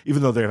bit,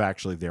 even though they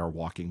are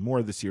walking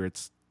more this year.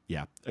 It's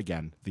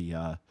again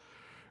the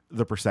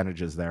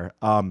percentages there.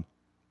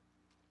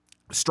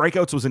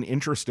 Strikeouts was an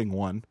interesting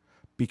one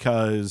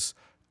because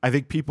I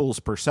think people's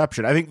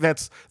perception, I think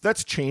that's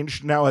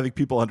changed now. I think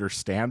people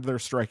understand they're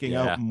striking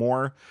out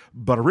more,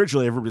 but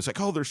originally everybody's like,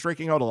 oh, they're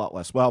striking out a lot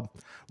less. Well,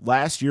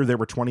 last year they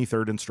were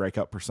 23rd in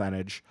strikeout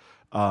percentage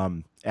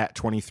at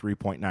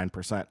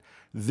 23.9%.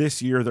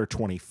 This year they're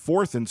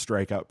 24th in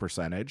strikeout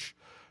percentage.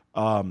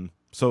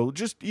 So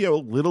just, a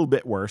little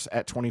bit worse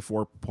at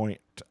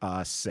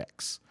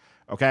 24.6.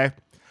 Okay.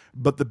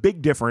 But the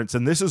big difference,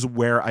 and this is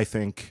where I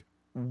think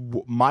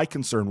my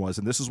concern was,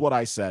 and this is what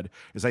I said,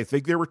 is I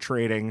think they were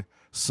trading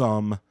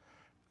some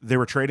batting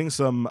they're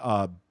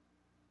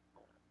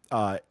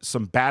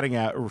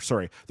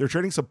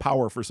trading some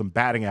power for some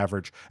batting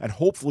average and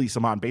hopefully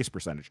some on-base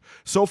percentage.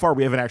 So far,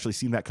 we haven't actually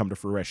seen that come to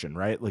fruition,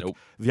 right? Like nope.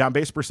 The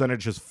on-base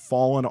percentage has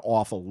fallen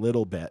off a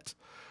little bit.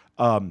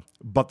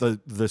 But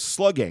the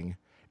slugging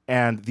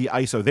and the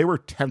ISO, they were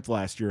 10th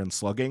last year in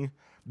slugging.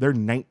 They're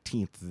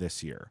 19th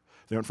this year.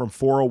 They went from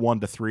 401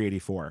 to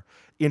 384.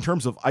 In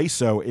terms of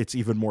ISO, it's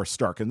even more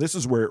stark. And this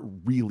is where it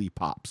really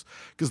pops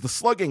because the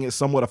slugging is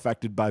somewhat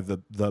affected by the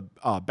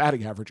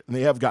batting average, and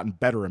they have gotten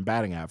better in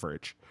batting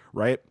average,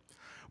 right?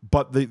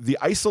 But the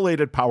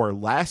isolated power,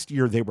 last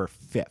year they were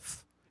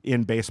 5th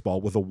in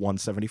baseball with a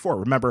 174.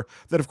 Remember,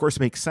 that of course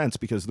makes sense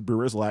because the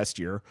Brewers last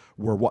year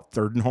were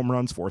 3rd in home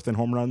runs, 4th in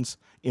home runs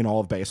in all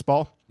of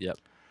baseball. Yep.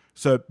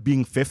 So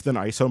being 5th in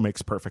ISO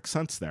makes perfect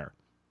sense there.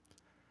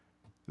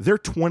 They're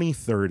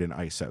 23rd in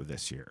ISO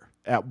this year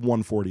at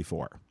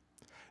 144.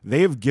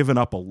 They have given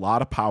up a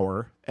lot of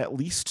power, at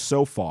least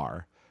so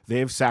far. They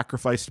have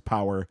sacrificed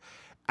power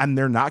and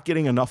they're not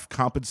getting enough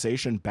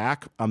compensation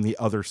back on the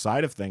other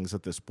side of things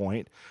at this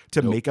point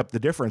to make up the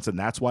difference. And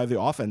that's why the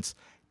offense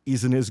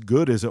isn't as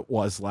good as it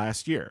was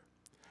last year.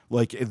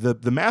 Like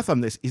the math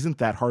on this isn't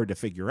that hard to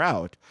figure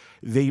out.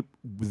 They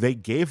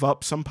gave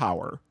up some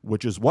power,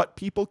 which is what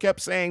people kept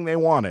saying they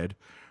wanted.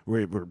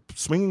 We're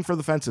swinging for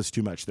the fences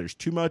too much. There's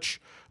too much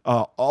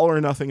all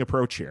or nothing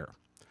approach here.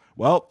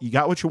 Well, you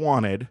got what you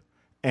wanted,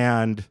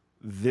 and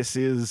this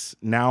is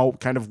now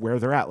kind of where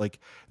they're at. Like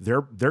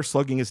their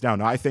slugging is down.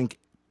 Now,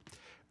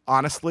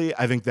 honestly,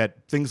 I think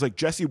that things like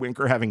Jesse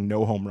Winker having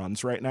no home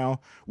runs right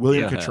now,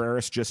 William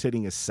Contreras just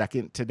hitting his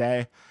second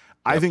today.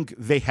 I think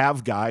they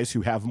have guys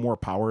who have more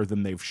power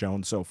than they've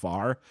shown so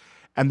far,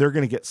 and they're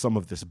going to get some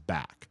of this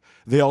back.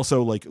 They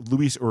also, like,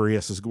 Luis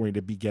Urias is going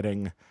to be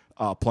getting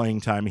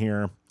playing time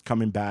here,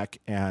 coming back,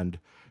 and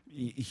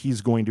he's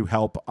going to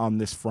help on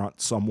this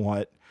front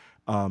somewhat.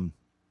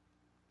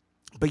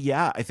 But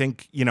yeah, I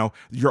think,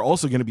 you're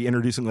also going to be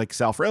introducing like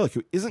Sal Frelick,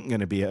 who isn't going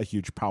to be a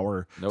huge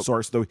power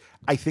source, though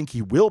I think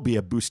he will be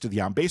a boost to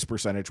the on-base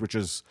percentage, which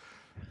is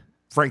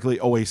frankly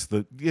always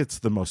it's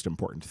the most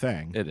important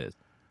thing. It is.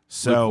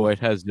 So Luke Voit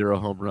has 0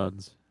 home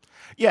runs.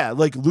 Yeah,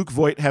 like Luke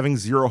Voit having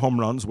 0 home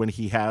runs when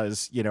he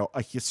has,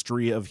 a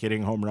history of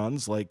hitting home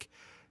runs, like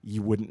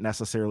you wouldn't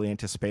necessarily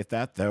anticipate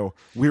that, though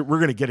we're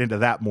going to get into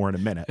that more in a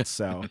minute.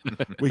 So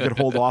we could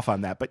hold off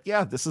on that. But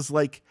yeah, this is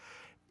like,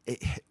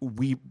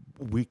 we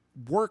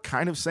were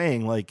kind of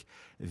saying like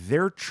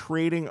they're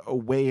trading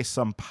away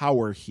some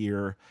power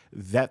here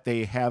that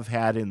they have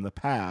had in the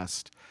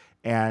past.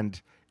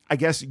 And I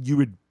guess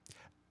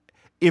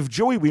if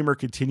Joey Wiemer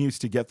continues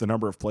to get the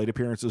number of plate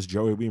appearances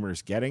Joey Wiemer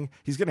is getting,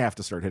 he's going to have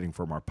to start hitting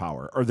for more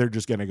power, or they're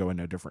just going to go in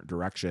a different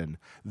direction.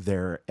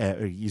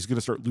 He's going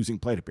to start losing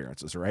plate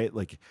appearances, right?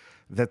 Like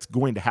that's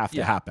going to have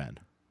to happen.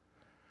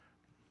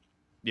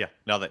 Yeah.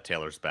 Now that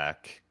Taylor's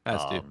back.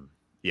 Has to.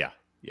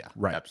 Yeah.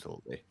 Right.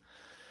 Absolutely.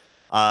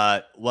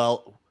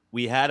 Well,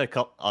 we had a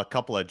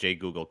couple of Jay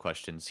Google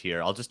questions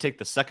here. I'll just take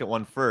the second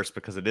one first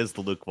because it is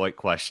the Luke Voit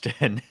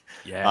question.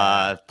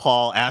 Yeah.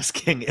 Paul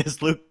asking,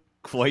 is Luke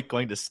Voit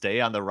going to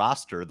stay on the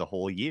roster the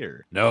whole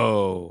year?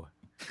 No.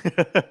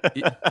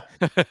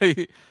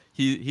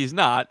 He's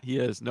not. He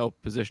has no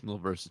positional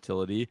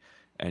versatility,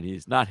 and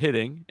he's not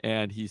hitting,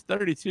 and he's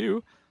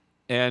 32.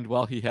 And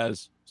while he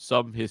has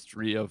some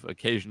history of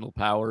occasional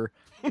power,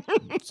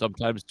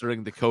 sometimes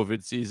during the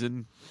COVID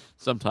season,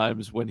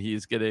 sometimes when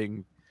he's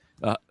getting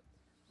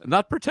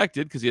not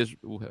protected, because he has,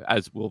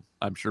 as we'll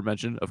I'm sure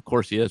mention, of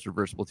course he has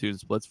reverse platoon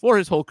splits for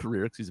his whole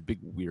career because he's a big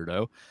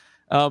weirdo.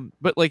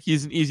 But like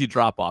he's an easy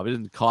drop off. It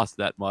doesn't cost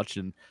that much,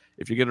 and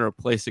if you're going to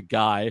replace a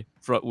guy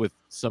with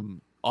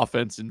some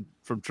offense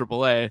from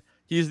AAA,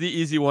 he's the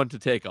easy one to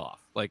take off.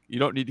 Like you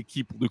don't need to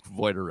keep Luke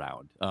Voit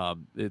around.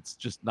 It's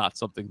just not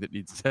something that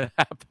needs to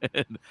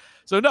happen.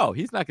 So no,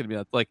 he's not going to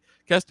be like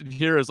Keston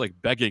here is like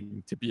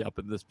begging to be up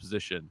in this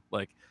position.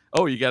 Like,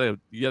 oh, you got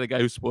a guy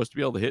who's supposed to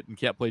be able to hit and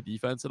can't play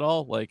defense at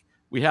all. Like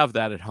we have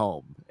that at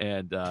home,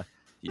 and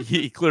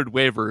he cleared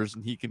waivers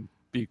and he can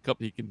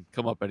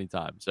come up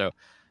anytime. So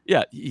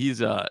yeah, he's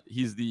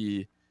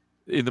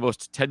in the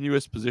most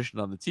tenuous position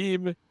on the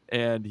team,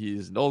 and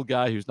he's an old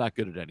guy who's not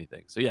good at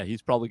anything. So yeah,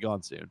 he's probably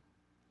gone soon.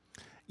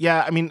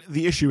 Yeah, I mean,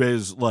 the issue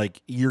is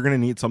like you're going to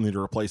need something to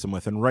replace him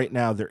with, and right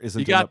now there isn't.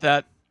 You got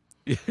that?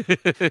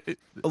 It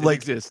like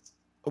exists.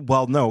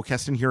 Well, no,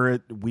 Keston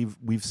Hiura.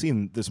 We've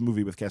seen this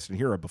movie with Keston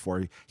Hiura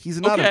before. He's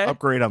not an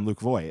upgrade on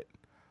Luke Voit.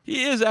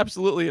 He is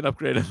absolutely an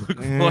upgrade on Luke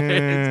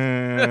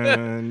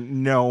Voit.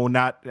 No,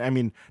 not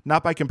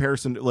by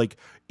comparison. Like,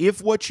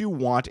 if what you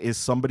want is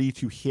somebody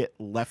to hit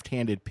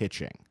left-handed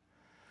pitching,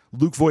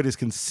 Luke Voit is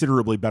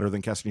considerably better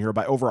than Keston Hiura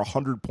by over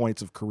 100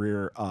 points of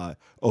career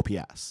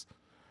OPS.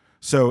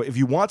 So if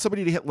you want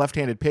somebody to hit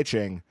left-handed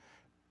pitching,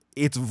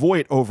 it's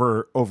Voit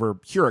over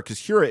Hiura,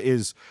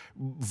 because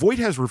Voit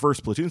has reverse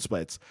platoon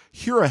splits.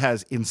 Hiura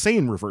has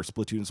insane reverse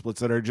platoon splits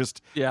that are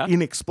just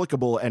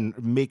inexplicable and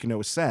make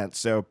no sense.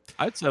 So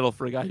I'd settle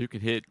for a guy who can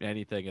hit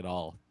anything at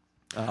all.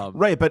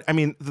 Right, but I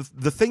mean,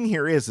 the thing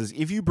here is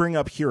if you bring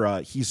up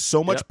Hiura, he's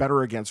so much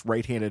better against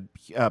right-handed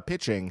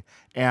pitching.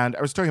 And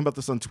I was talking about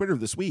this on Twitter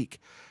this week.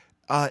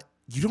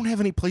 You don't have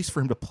any place for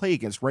him to play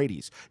against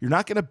righties. You're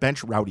not going to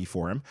bench Rowdy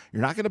for him.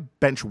 You're not going to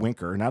bench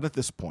Winker, not at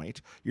this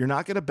point. You're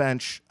not going to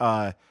bench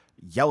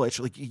Yelich.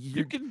 Like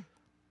you can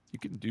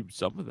do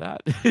some of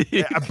that.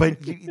 Yeah,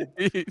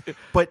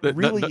 but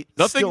really,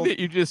 nothing that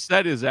you just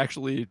said is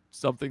actually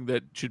something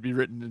that should be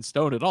written in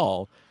stone at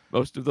all.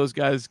 Most of those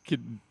guys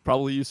can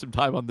probably use some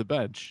time on the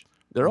bench.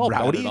 They're all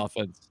bad at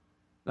offense.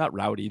 Not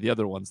Rowdy. The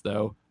other ones,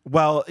 though.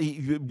 Well,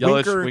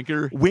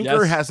 Winker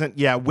yes. Hasn't.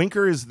 Yeah,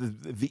 Winker is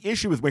the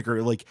issue with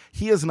Winker. Like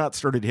he has not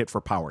started to hit for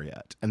power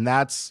yet, and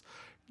that's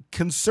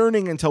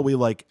concerning until we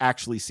like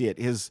actually see it.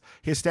 His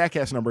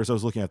Statcast numbers, I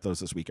was looking at those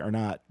this week, are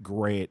not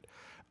great.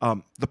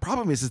 The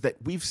problem is that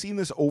we've seen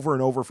this over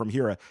and over from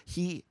Hiura.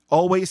 He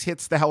always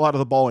hits the hell out of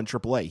the ball in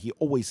AAA. He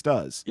always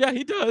does. Yeah,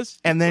 he does.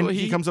 And then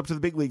he comes up to the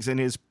big leagues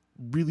and is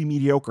really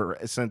mediocre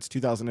since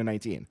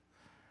 2019.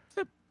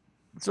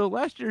 So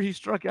last year he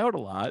struck out a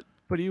lot.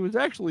 but he was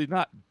actually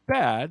not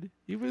bad.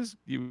 He was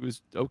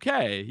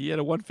okay. He had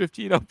a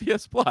 115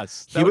 OPS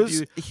plus.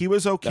 He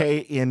was okay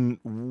in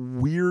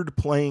weird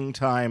playing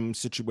time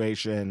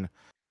situation.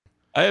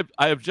 I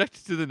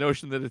object to the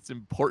notion that it's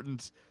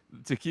important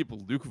to keep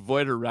Luke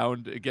Voigt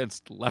around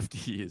against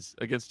lefties,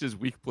 against his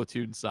weak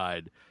platoon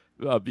side,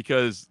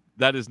 because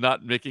that is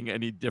not making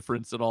any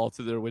difference at all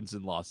to their wins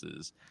and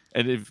losses.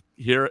 And if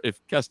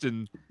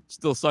Keston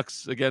still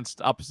sucks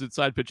against opposite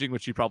side pitching,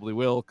 which he probably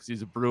will because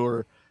he's a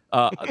Brewer,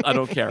 I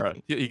don't care.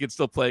 He can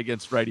still play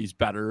against righties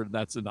better, and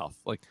that's enough.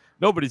 Like,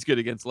 nobody's good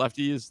against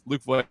lefties.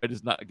 Luke Voigt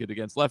is not good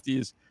against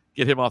lefties.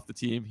 Get him off the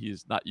team.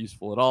 He's not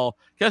useful at all.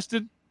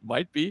 Keston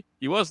might be.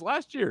 He was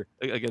last year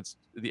against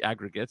the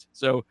aggregate.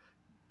 So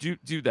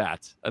do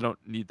that. I don't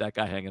need that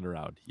guy hanging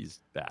around.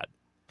 He's bad.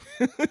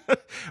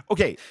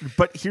 Okay,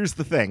 but here's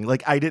the thing.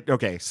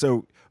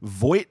 So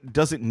Voigt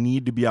doesn't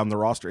need to be on the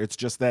roster. It's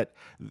just that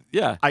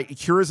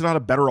Hira is not a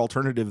better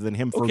alternative than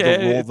him for the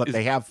role that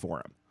they have for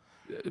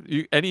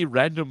him. Any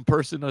random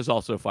person is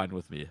also fine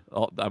with me.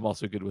 I'm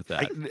also good with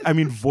that. I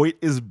mean, Voigt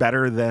is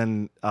better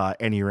than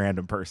any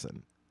random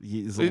person.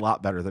 He's a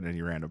lot better than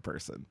any random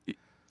person.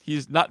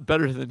 He's not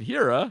better than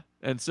Hira,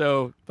 and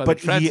so he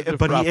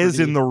is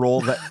in the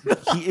role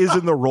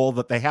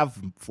that they have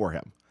for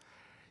him.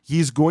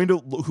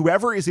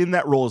 Whoever is in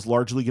that role is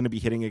largely going to be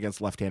hitting against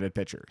left-handed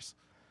pitchers,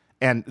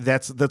 and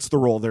that's the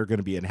role they're going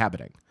to be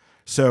inhabiting.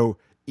 So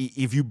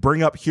if you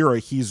bring up Hira,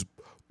 he's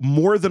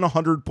more than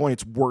 100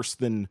 points worse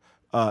than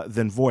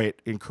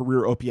Voigt in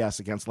career OPS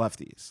against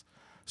lefties.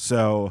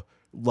 So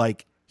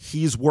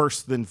he's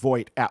worse than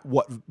Voigt at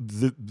what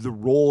the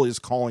role is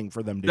calling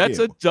for them to do. That's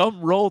a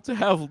dumb role to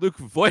have Luke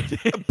Voigt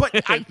in. But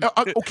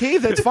okay,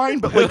 that's fine.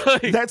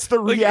 But that's the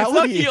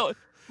reality.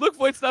 Luke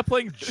Voigt's not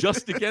playing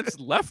just against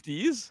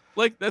lefties.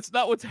 That's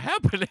not what's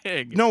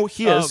happening. No,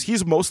 he is.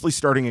 He's mostly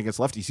starting against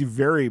lefties. He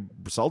very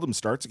seldom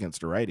starts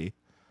against a righty.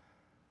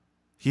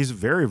 He's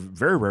very,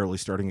 very rarely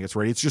starting against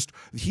righty. It's just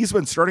he's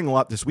been starting a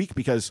lot this week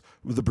because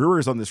the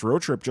Brewers on this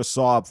road trip just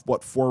saw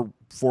four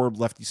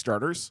lefty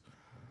starters.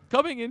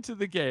 Coming into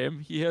the game,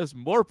 he has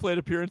more plate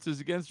appearances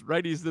against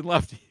righties than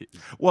lefties.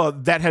 Well,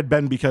 that had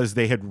been because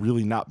they had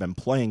really not been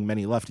playing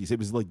many lefties. It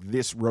was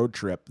this road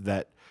trip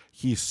that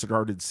he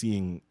started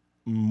seeing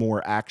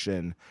more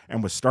action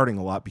and was starting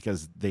a lot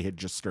because they had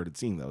just started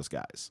seeing those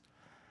guys.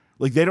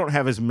 They don't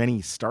have as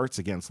many starts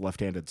against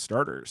left-handed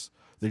starters.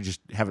 They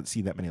just haven't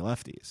seen that many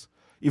lefties,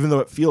 even though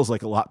it feels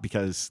like a lot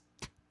because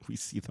we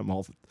see them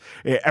all.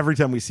 Every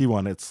time we see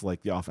one, it's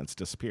like the offense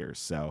disappears.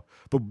 So,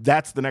 but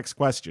that's the next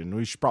question.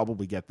 We should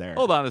probably get there.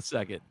 Hold on a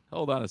second.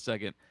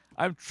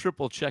 I'm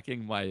triple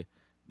checking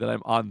that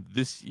I'm on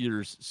this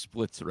year's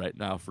splits right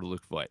now for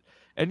Luke Voigt.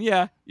 And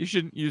yeah, you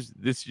shouldn't use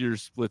this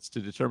year's splits to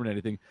determine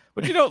anything.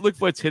 But you know what Luke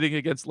Voigt's hitting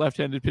against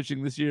left-handed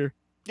pitching this year?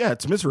 Yeah,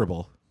 it's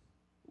miserable.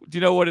 Do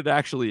you know what it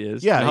actually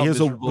is? Yeah, he has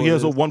a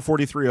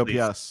 143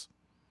 OPS.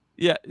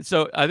 Yeah,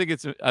 so I think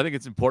it's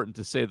important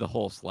to say the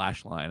whole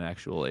slash line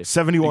actually.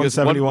 71,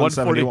 71,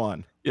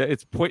 71. Yeah,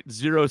 it's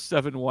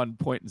 0.071,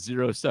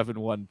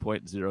 0.071,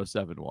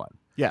 0.071.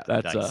 Yeah,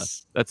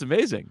 that's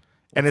amazing.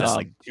 And it's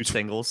two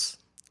singles.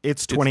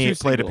 It's 28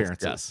 plate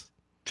appearances.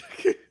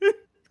 Yes.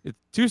 It's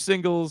two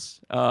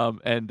singles,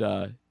 and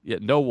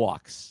no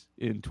walks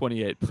in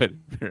 28 plate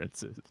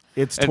appearances.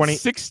 It's 16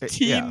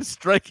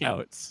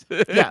 strikeouts.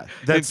 Yeah,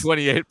 in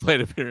 28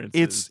 plate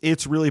appearances.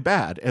 It's really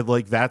bad. And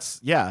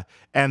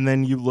and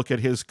then you look at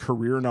his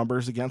career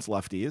numbers against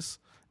lefties,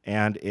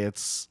 and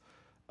it's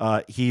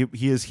he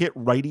has hit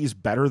righties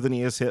better than he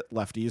has hit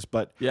lefties,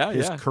 but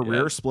his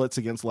career splits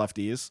against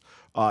lefties,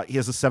 he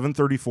has a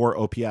 734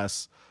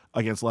 OPS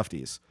against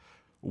lefties.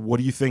 What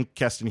do you think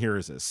Keston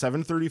Hiura's is?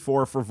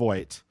 734 for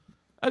Voigt.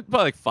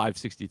 About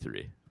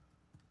 563.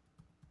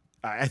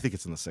 I think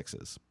it's in the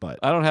sixes, but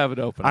I don't have it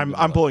open.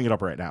 I'm pulling it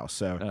up right now.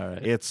 So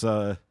right.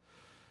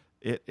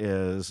 it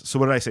is. So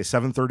what did I say?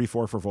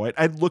 734 for Voigt.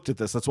 I looked at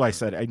this. That's why I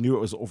said I knew it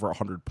was over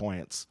 100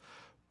 points,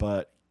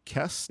 but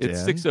Keston.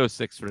 It's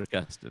 606 for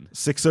Keston.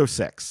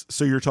 606.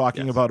 So you're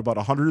talking about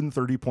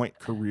 130 point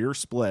career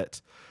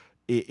split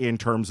in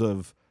terms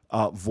of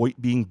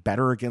Voigt being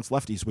better against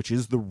lefties, which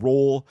is the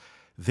role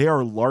they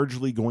are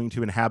largely going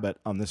to inhabit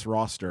on this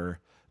roster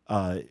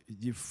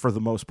for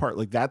the most part.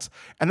 That's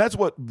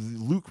what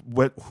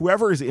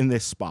whoever is in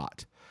this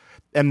spot.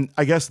 And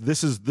I guess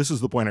this is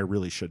the point I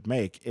really should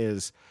make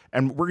is,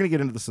 and we're going to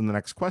get into this in the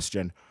next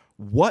question,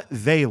 what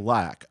they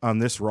lack on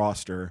this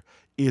roster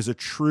is a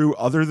true,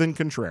 other than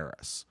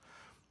Contreras,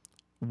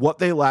 what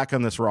they lack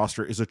on this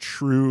roster is a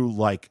true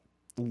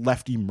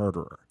lefty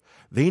murderer.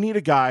 They need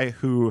a guy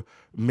who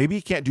maybe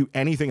he can't do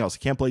anything else. He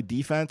can't play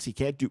defense. He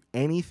can't do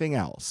anything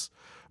else.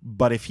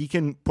 But if he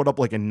can put up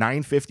a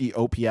 950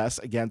 OPS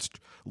against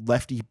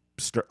lefty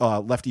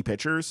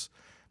pitchers,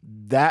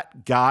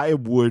 that guy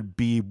would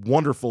be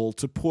wonderful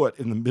to put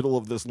in the middle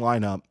of this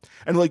lineup.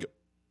 And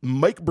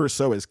Mike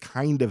Brosseau is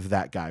kind of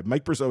that guy.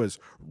 Mike Brosseau has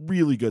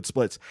really good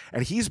splits,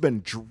 and he's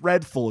been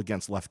dreadful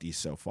against lefties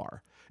so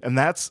far. And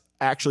that's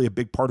actually a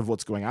big part of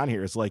what's going on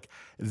here is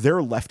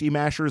they're lefty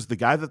mashers. The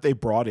guy that they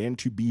brought in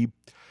to be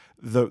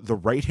the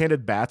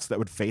right-handed bats that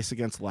would face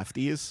against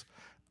lefties,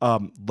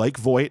 like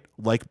Voit,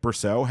 like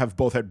Brosseau, have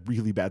both had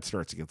really bad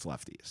starts against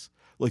lefties.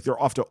 Like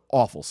they're off to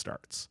awful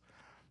starts.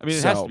 I mean,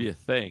 it has to be a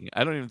thing.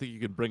 I don't even think you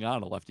can bring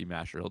on a lefty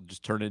masher. He'll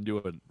just turn into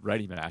a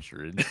righty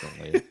masher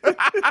instantly.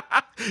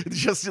 It's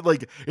just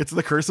like it's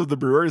the curse of the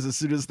Brewers. As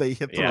soon as they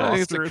hit the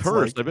roster, it's a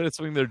curse. I bet it's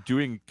something they're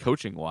doing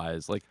coaching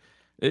wise. Like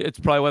it's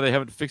probably why they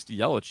haven't fixed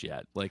Yelich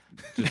yet. Like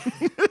just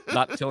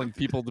not telling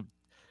people to.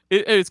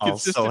 It's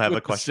consistent also have with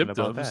a question the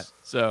about symptoms.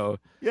 that. So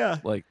yeah.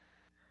 Like,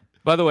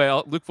 by the way,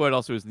 Luke Voit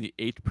also is in the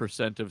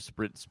 8% of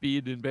sprint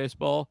speed in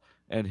baseball,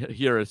 and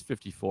here is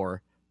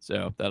 54.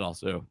 So that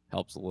also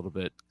helps a little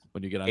bit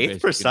when you get on base.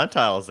 8th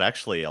percentile is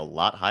actually a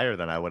lot higher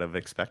than I would have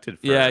expected.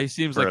 He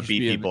seems for like a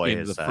he should be boy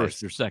in the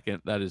first or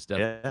second. That is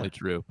definitely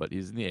true, but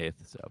he's in the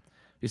 8th, so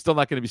he's still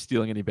not going to be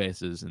stealing any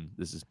bases, and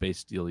this is base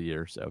steal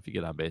year. So if you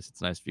get on base,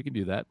 it's nice if you can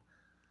do that.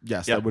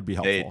 Yes, that would be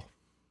helpful. They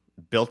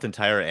built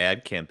entire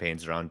ad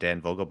campaigns around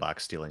Dan Vogelbach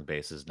stealing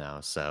bases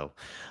now. So,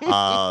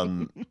 all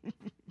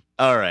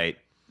right,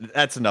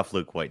 that's enough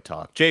Luke Voit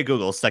talk. Jay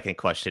Google's second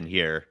question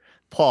here,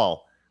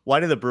 Paul. Why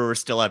do the Brewers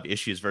still have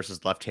issues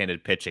versus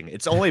left-handed pitching?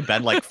 It's only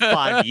been like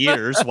 5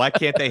 years. Why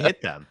can't they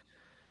hit them?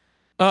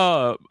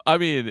 I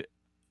mean,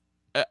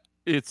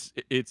 it's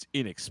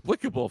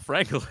inexplicable,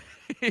 frankly,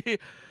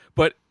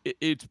 but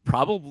it's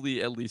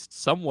probably at least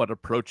somewhat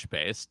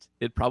approach-based.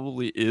 It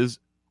probably is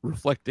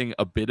reflecting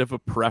a bit of a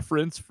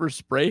preference for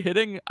spray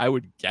hitting, I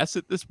would guess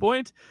at this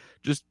point,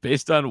 just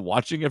based on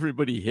watching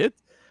everybody hit.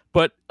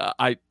 But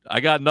I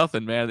got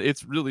nothing, man.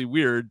 It's really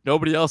weird.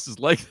 Nobody else is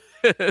like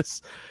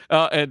this.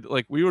 And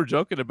like we were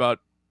joking about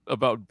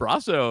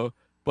Brosseau,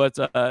 but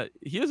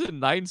he has a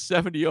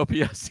 970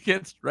 OPS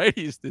against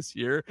righties this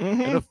year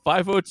and a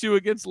 502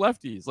 against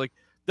lefties. Like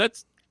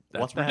that's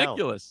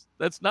ridiculous.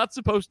 That's not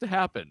supposed to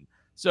happen.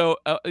 So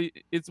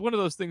it's one of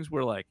those things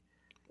where like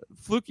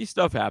fluky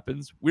stuff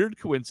happens, weird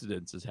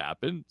coincidences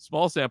happen,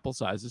 small sample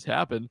sizes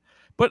happen,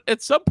 but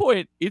at some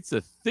point it's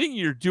a thing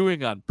you're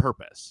doing on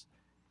purpose.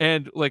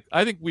 And like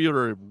I think we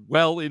are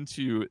well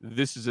into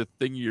this is a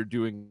thing you're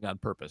doing on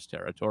purpose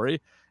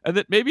territory, and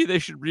that maybe they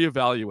should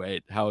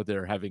reevaluate how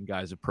they're having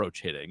guys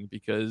approach hitting,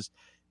 because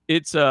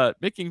it's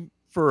making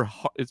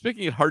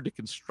it hard to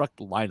construct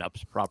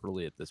lineups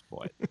properly at this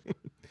point.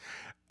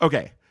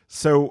 Okay.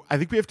 So I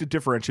think we have to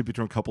differentiate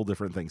between a couple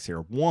different things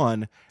here.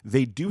 One,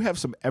 they do have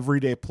some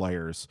everyday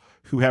players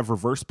who have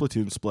reverse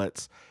platoon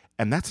splits,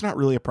 and that's not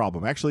really a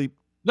problem. Actually,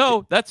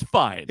 no, that's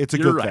fine. It's a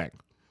good thing.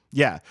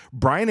 Yeah.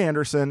 Brian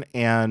Anderson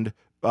and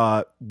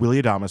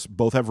Willy Adames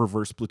both have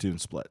reverse platoon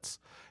splits.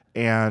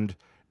 And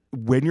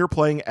when you're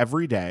playing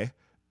every day,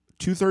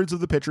 2/3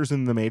 of the pitchers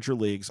in the major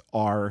leagues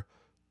are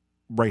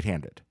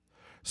right-handed.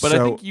 But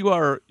I think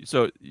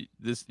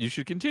you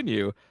should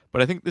continue,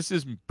 but I think this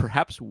is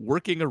perhaps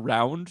working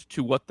around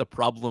to what the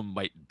problem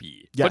might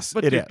be. Yes,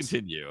 but it is.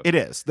 Continue. It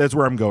is. That's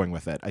where I'm going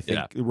with it. I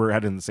think we're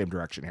heading in the same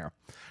direction here.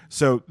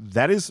 So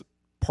that is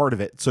part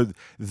of it. So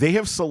they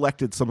have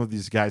selected some of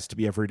these guys to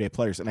be everyday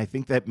players, and I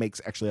think that makes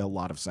actually a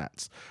lot of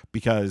sense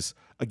because,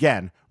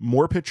 again,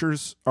 more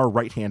pitchers are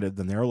right-handed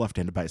than they are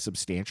left-handed by a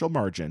substantial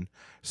margin.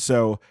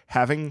 So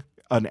having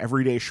an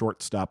everyday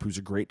shortstop who's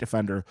a great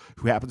defender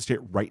who happens to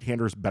hit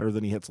right-handers better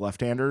than he hits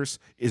left-handers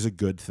is a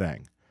good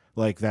thing.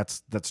 Like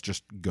that's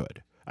just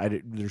good.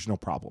 There's no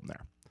problem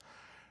there.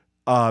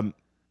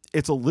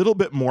 It's a little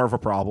bit more of a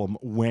problem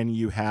when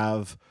you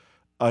have,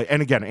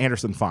 and again,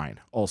 Anderson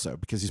fine also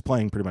because he's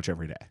playing pretty much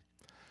every day.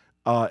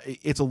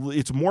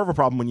 It's more of a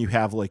problem when you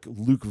have like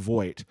Luke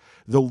Voit.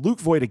 Though Luke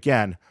Voit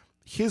again,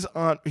 his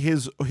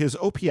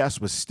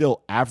OPS was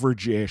still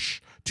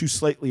average-ish to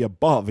slightly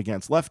above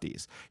against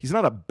lefties. He's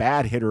not a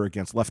bad hitter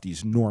against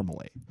lefties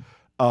normally.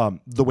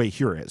 The way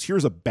here is.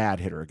 Here's a bad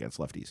hitter against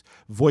lefties.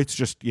 Voigt's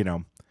just,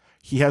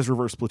 he has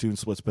reverse platoon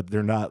splits, but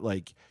they're not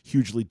like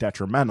hugely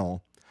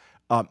detrimental.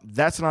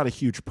 That's not a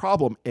huge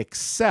problem,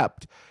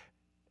 except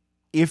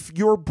if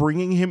you're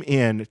bringing him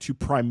in to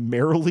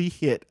primarily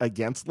hit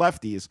against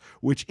lefties,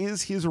 which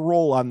is his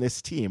role on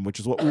this team, which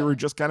is what we were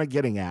just kind of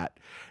getting at,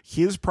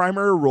 his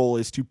primary role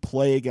is to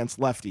play against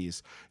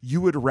lefties. You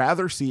would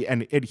rather see,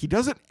 and he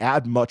doesn't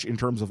add much in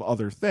terms of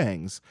other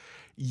things,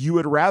 you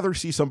would rather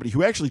see somebody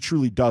who actually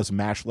truly does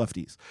mash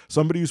lefties,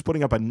 somebody who's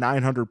putting up a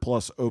 900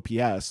 plus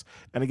OPS,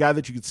 and a guy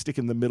that you could stick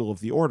in the middle of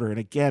the order. And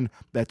again,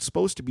 that's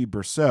supposed to be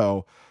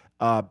Brosseau.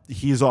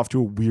 He's off to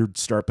a weird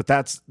start, but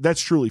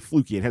that's truly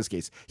fluky in his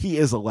case. He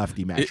is a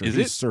lefty matcher.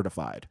 He's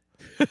certified.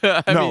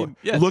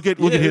 Look at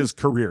his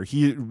career.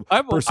 I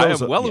am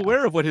well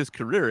aware of what his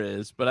career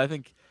is, but I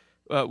think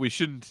we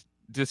shouldn't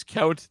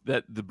discount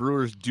that the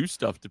Brewers do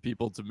stuff to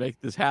people to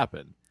make this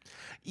happen.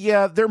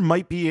 Yeah, there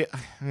might be.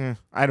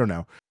 I don't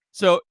know.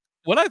 So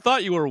what I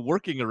thought you were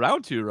working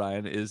around to,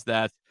 Ryan, is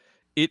that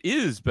it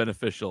is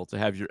beneficial to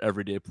have your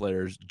everyday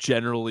players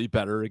generally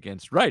better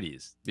against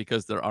righties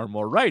because there are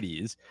more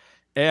righties.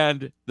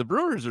 And the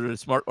Brewers are a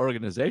smart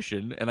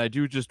organization, and I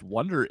do just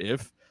wonder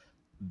if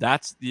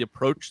that's the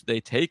approach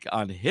they take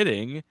on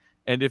hitting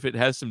and if it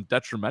has some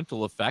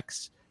detrimental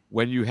effects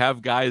when you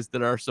have guys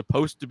that are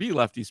supposed to be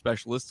lefty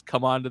specialists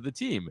come onto the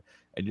team,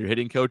 and your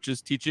hitting coach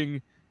is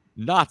teaching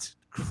not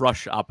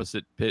crush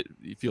opposite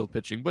field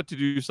pitching, but to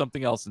do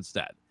something else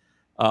instead,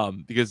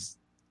 because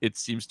it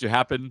seems to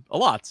happen a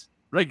lot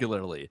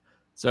regularly.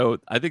 So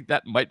I think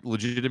that might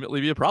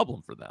legitimately be a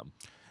problem for them.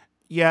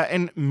 Yeah,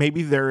 and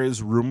maybe there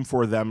is room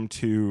for them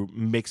to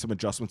make some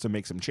adjustments and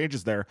make some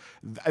changes there.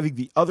 I think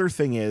the other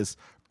thing is,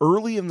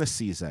 early in the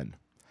season,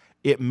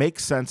 it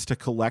makes sense to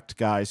collect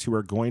guys who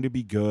are going to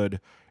be good.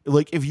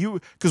 Like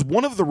because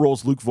one of the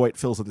roles Luke Voit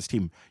fills on this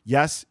team,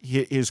 yes,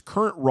 his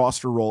current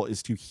roster role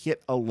is to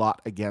hit a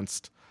lot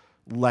against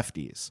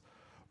lefties,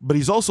 but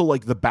he's also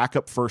like the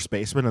backup first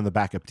baseman and the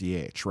backup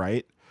DH,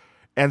 right?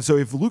 And so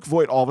if Luke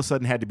Voit all of a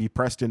sudden had to be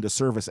pressed into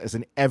service as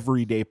an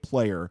everyday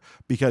player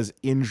because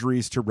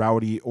injuries to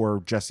Rowdy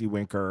or Jesse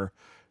Winker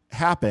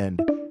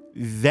happened,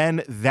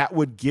 then that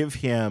would give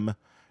him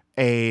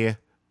this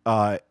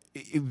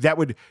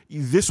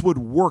would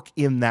work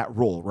in that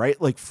role, right?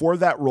 Like for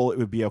that role, it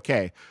would be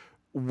okay.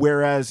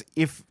 Whereas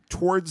if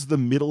towards the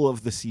middle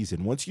of the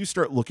season, once you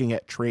start looking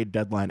at trade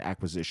deadline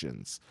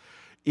acquisitions,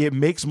 it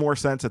makes more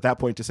sense at that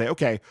point to say,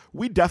 okay,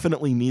 we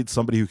definitely need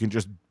somebody who can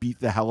just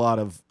beat the hell out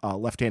of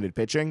left-handed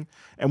pitching,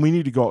 and we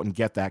need to go out and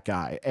get that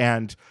guy.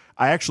 And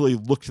I actually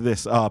looked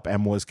this up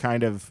and was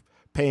kind of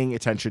paying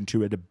attention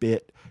to it a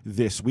bit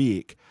this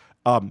week.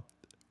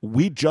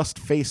 We just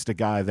faced a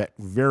guy that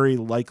very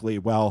likely,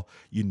 well,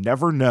 you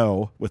never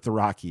know with the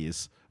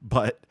Rockies,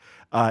 but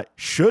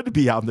should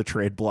be on the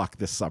trade block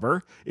this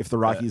summer if the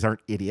Rockies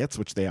aren't idiots,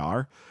 which they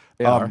are.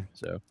 They are.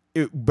 So,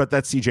 but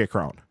that's CJ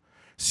Cron.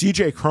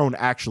 CJ Cron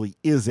actually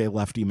is a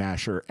lefty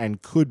masher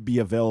and could be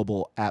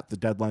available at the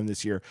deadline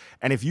this year.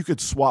 And if you could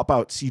swap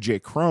out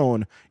CJ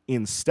Cron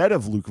instead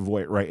of Luke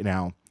Voit right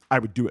now, I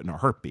would do it in a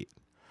heartbeat.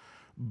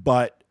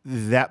 But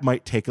that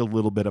might take a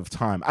little bit of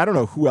time. I don't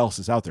know who else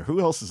is out there. Who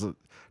else is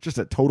just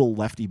a total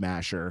lefty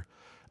masher?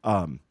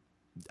 Off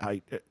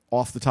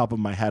the top of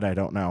my head, I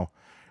don't know.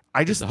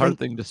 It's a hard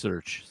thing to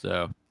search.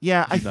 So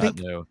yeah,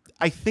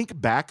 I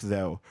think back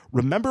though.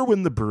 Remember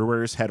when the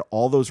Brewers had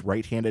all those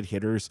right-handed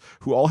hitters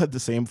who all had the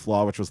same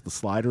flaw, which was the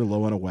slider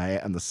low and away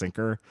and the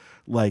sinker,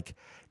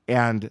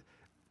 and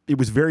it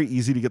was very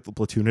easy to get the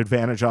platoon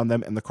advantage on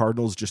them, and the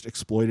Cardinals just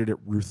exploited it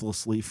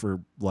ruthlessly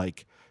for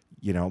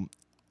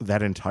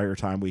that entire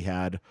time we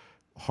had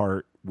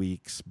Hart,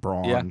 Weeks,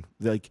 Braun,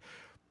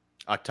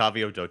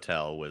 Octavio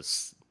Dotel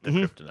was the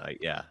kryptonite.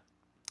 Yeah.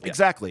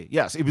 Exactly.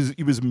 Yes, it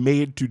was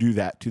made to do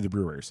that to the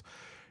Brewers.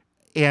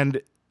 And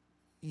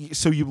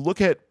so you look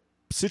at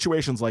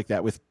situations like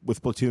that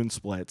with platoon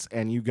splits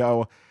and you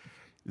go,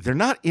 they're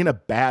not in a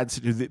bad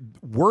situation.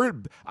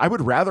 I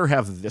would rather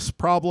have this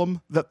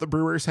problem that the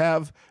Brewers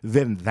have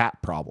than that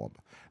problem,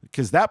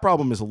 because that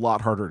problem is a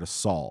lot harder to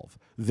solve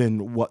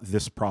than what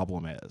this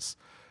problem is.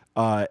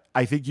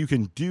 I think you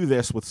can do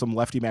this with some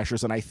lefty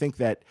mashers, and I think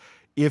that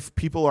if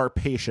people are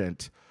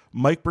patient,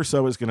 Mike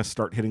Brosseau is going to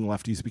start hitting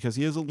lefties because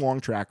he has a long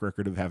track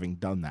record of having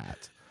done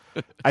that.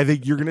 I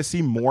think you're going to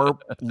see more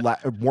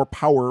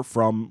power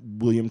from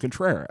William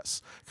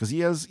Contreras because he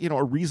has,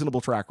 a reasonable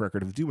track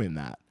record of doing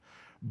that.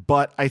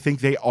 But I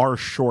think they are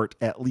short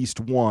at least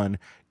one,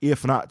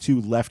 if not two,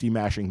 lefty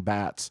mashing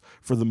bats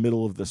for the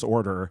middle of this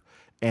order.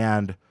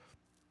 And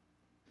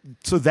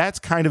so that's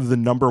kind of the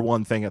number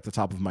one thing at the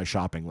top of my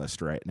shopping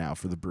list right now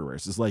for the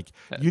Brewers is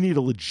you need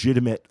a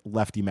legitimate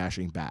lefty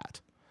mashing bat.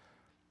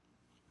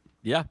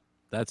 Yeah,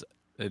 that's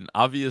an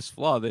obvious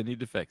flaw they need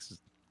to fix.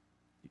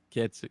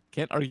 Can't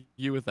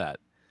argue with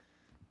that.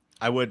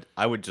 I would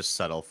just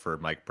settle for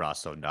Mike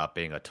Brosseau not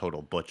being a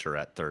total butcher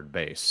at third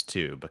base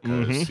too,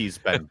 because he's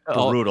been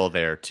brutal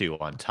there too,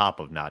 on top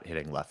of not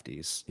hitting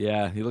lefties.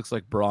 Yeah, he looks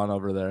like Braun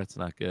over there. It's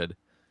not good.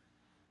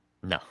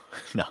 No.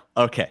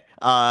 Okay.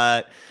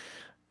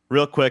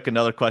 Real quick,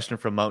 another question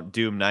from Mount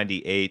Doom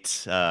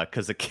 98,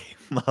 because it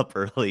came up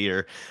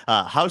earlier.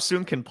 How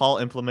soon can Paul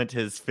implement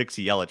his fix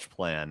Yelich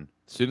plan?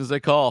 As soon as they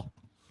call.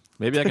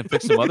 Maybe I can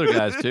fix some other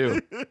guys too.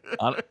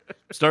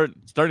 Starting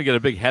to get a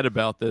big head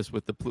about this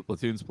with the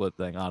platoon split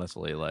thing.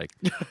 Honestly,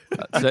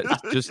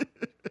 just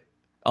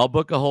I'll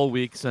book a whole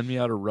week. Send me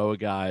out a row of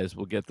guys.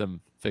 We'll get them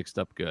fixed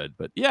up good.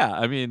 But yeah,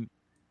 I mean,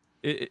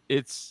 he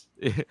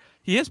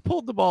has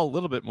pulled the ball a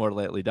little bit more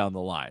lately down the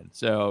line.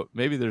 So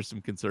maybe there's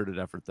some concerted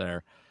effort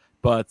there,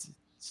 but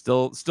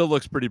still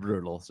looks pretty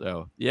brutal.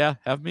 So yeah,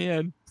 have me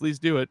in. Please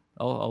do it.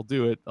 I'll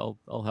do it.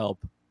 I'll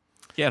help.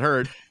 Can't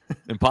hurt.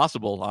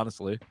 Impossible,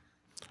 honestly.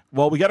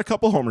 Well, we got a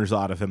couple homers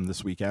out of him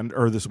this week,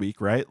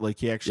 right?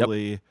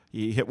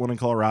 He hit one in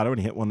Colorado and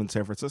he hit one in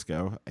San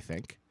Francisco, I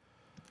think.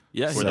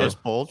 Yeah. Were those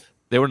pulled?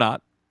 They were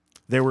not.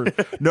 They were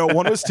no,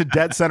 one was to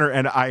dead center,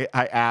 and I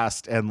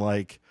asked and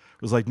was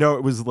no,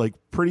 it was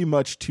pretty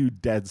much to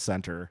dead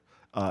center.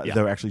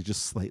 Though actually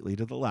just slightly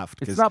to the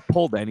left. It's not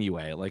pulled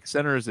anyway.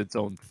 Center is its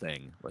own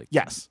thing.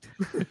 Yes.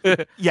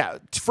 Yeah.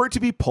 For it to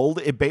be pulled,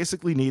 it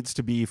basically needs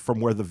to be from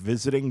where the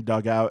visiting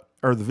dugout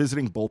or the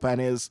visiting bullpen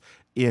is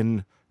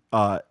in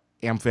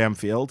AmFam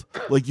Field.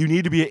 Like, you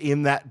need to be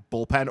in that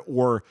bullpen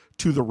or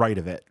to the right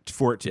of it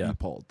for it to be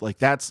pulled. Like,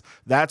 that's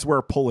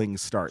where pulling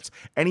starts.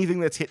 Anything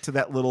that's hit to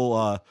that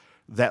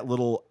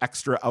little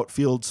extra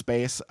outfield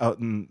space,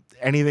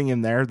 anything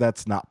in there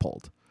that's not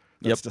pulled.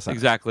 That's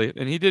exactly.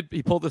 And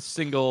he pulled a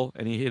single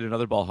and he hit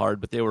another ball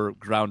hard, but they were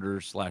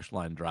grounders /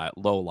 line drive,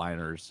 low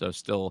liners. So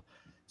still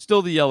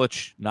the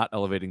Yelich not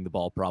elevating the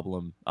ball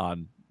problem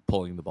on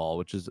pulling the ball,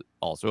 which is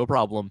also a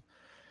problem.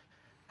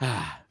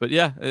 But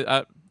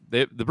yeah,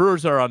 the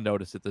Brewers are on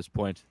notice at this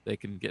point. They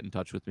can get in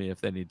touch with me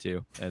if they need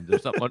to, and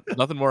there's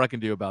nothing more I can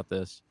do about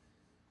this.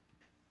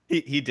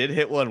 He did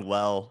hit one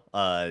well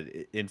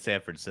in San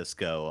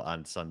Francisco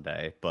on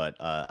Sunday, but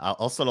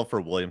I'll settle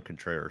for William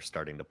Contreras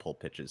starting to pull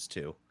pitches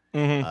too,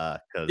 because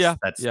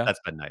that's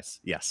been nice.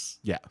 Yes.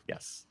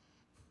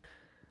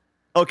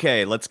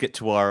 Okay, let's get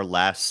to our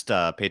last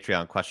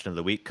Patreon question of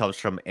the week. Comes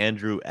from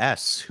Andrew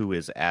S., who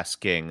is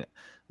asking,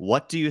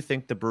 what do you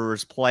think the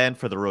Brewers' plan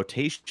for the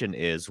rotation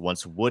is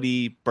once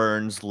Woody,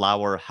 Burns,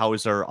 Lauer,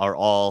 Hauser are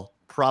all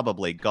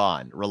probably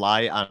gone?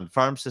 Rely on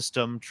farm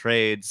system,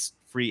 trades,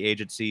 free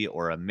agency,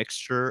 or a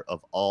mixture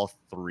of all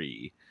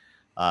three?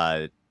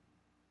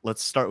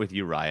 Let's start with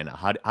you, Ryan.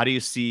 How do you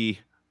see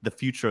the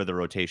future of the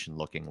rotation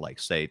looking like,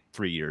 say,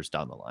 3 years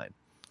down the line?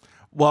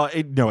 Well,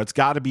 it's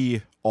got to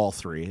be all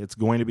three. It's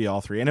going to be all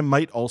three. And it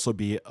might also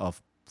be a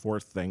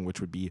fourth thing, which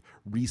would be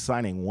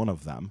re-signing one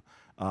of them.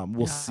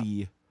 We'll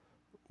see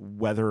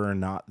whether or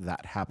not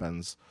that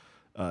happens.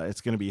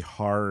 It's going to be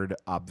hard,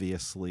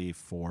 obviously,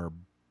 for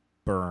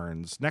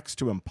Burns. Next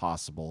to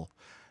impossible.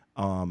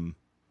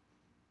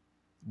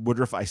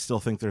 Woodruff, I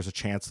still think there's a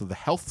chance that the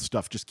health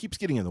stuff just keeps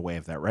getting in the way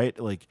of that, right?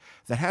 Like,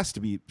 that has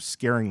to be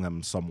scaring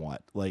them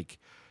somewhat. Like,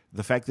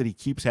 the fact that he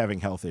keeps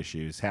having health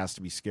issues has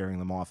to be scaring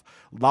them off.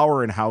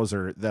 Lauer and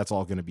Hauser, that's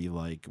all going to be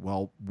like,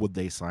 well, would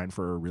they sign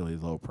for a really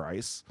low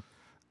price?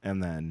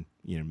 And then,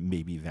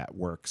 maybe that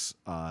works.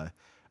 I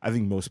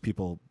think most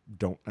people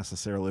don't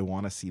necessarily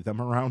want to see them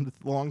around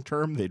long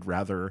term. They'd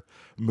rather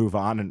move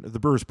on. And the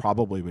Brewers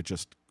probably would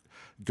just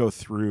go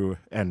through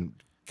and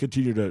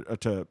continue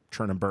to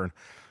churn and burn.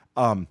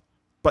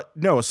 But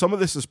no, some of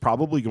this is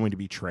probably going to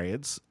be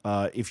trades.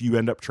 If you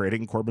end up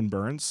trading Corbin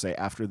Burns, say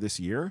after this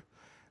year,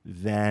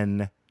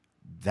 then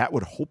that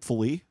would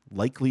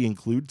likely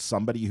include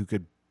somebody who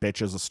could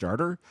pitch as a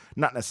starter.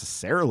 Not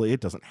necessarily,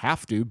 it doesn't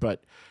have to,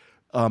 but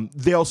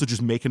they also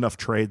just make enough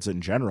trades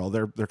in general.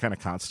 They're kind of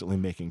constantly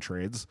making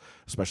trades,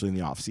 especially in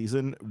the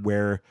offseason,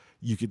 where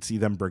you could see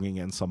them bringing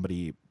in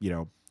somebody,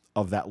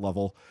 of that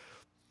level.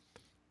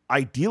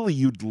 Ideally,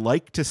 you'd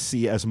like to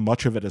see as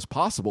much of it as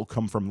possible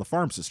come from the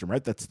farm system,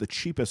 right? That's the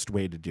cheapest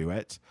way to do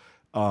it.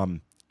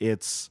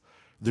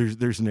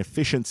 There's an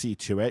efficiency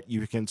to it.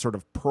 You can sort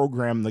of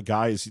program the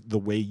guys the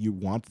way you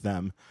want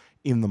them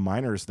in the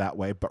minors that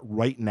way. But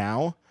right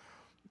now,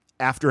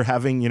 after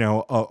having,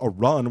 a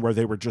run where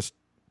they were just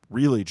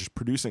really just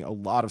producing a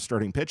lot of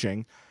starting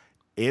pitching,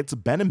 it's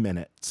been a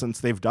minute since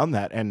they've done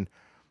that. And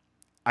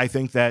I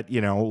think that,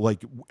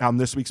 like on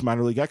this week's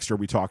Minor League Extra,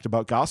 we talked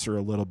about Gosser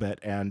a little bit,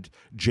 and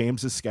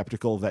James is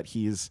skeptical that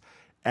he's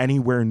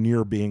anywhere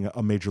near being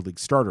a major league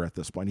starter at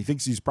this point. He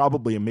thinks he's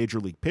probably a major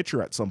league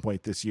pitcher at some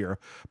point this year,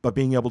 but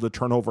being able to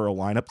turn over a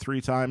lineup 3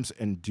 times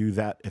and do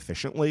that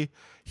efficiently,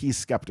 he's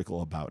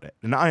skeptical about it.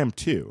 And I am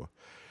too.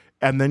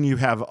 And then you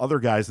have other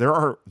guys. There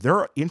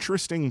are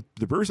interesting.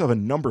 The Brewers have a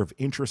number of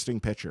interesting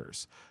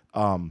pitchers,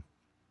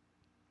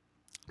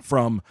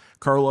 from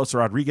Carlos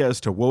Rodriguez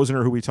to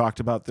Wozner, who we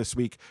talked about this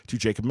week, to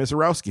Jacob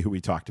Misiorowski, who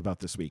we talked about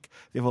this week.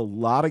 They have a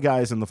lot of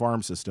guys in the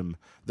farm system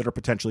that are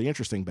potentially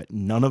interesting, but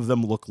none of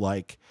them look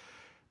like,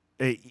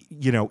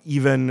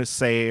 even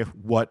say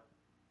what,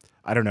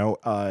 I don't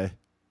know,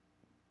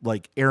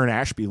 like Aaron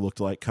Ashby looked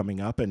like coming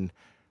up. And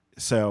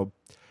so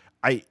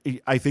I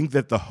think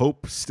that the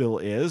hope still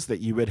is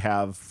that you would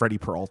have Freddie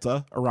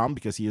Peralta around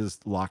because he is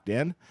locked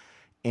in,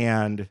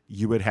 and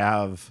you would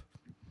have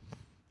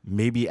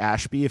maybe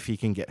Ashby if he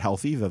can get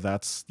healthy, though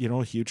that's,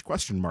 a huge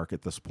question mark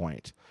at this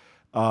point.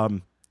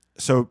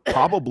 So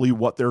probably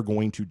what they're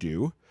going to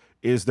do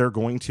is they're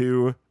going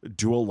to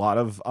do a lot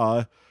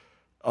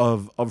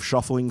of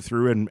shuffling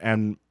through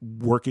and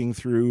working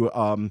through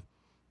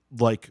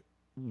like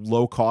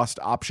low cost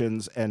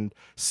options and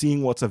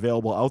seeing what's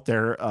available out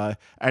there,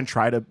 and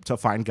try to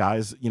find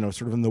guys,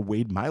 sort of in the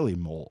Wade Miley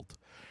mold.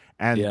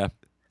 And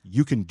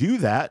you can do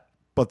that,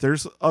 but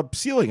there's a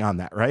ceiling on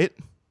that, right?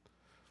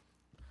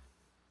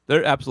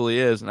 There absolutely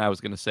is, and I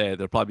was going to say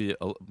there'll probably be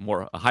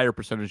a higher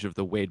percentage of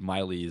the Wade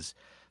Mileys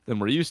than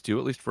we're used to,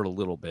 at least for a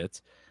little bit.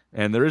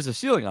 And there is a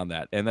ceiling on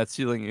that, and that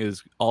ceiling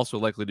is also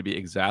likely to be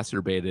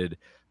exacerbated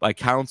by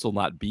Counsell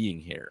not being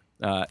here.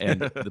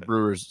 And the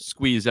Brewers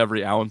squeeze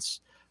every ounce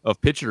of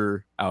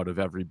pitcher out of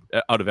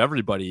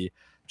everybody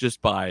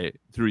just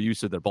through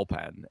use of their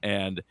bullpen.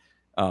 And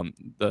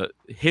the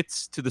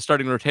hits to the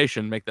starting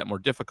rotation make that more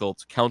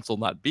difficult. Counsell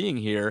not being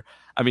here,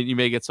 I mean, you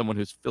may get someone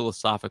who's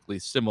philosophically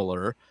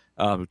similar,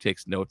 who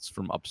takes notes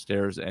from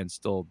upstairs and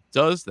still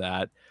does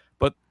that,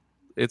 but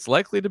it's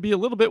likely to be a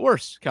little bit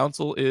worse.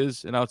 Council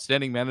is an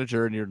outstanding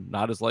manager, and you're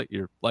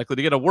likely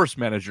to get a worse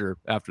manager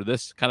after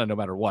this, kind of no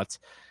matter what.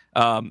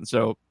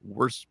 So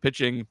worse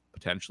pitching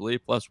potentially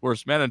plus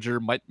worse manager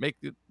might make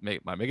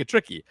it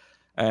tricky,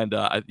 and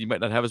you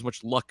might not have as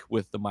much luck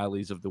with the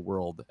Mileys of the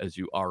world as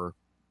you are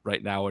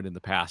right now and in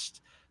the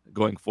past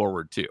going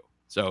forward too.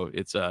 So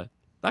it's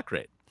not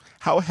great.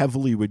 How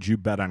heavily would you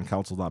bet on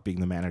Council not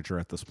being the manager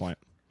at this point?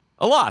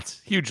 A lot,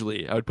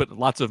 hugely. I would put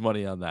lots of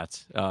money on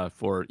that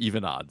for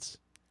even odds.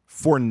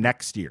 For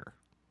next year?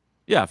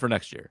 Yeah, for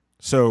next year.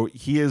 So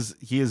he is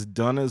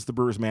done as the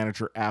Brewers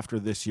manager after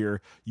this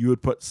year. You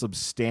would put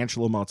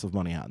substantial amounts of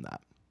money on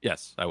that.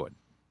 Yes, I would.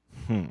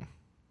 You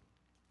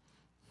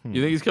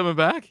think he's coming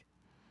back?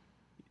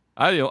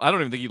 I don't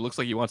even think he looks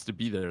like he wants to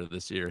be there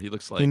this year. He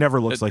looks like he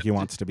never looks like he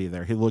wants to be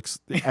there. He looks.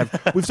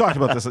 We've talked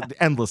about this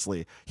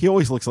endlessly. He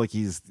always looks like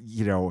he's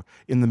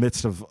in the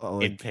midst of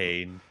in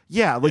pain.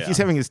 Yeah, he's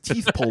having his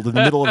teeth pulled in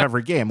the middle of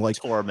every game, like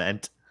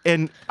torment.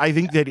 And I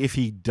think that if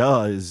he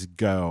does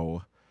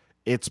go,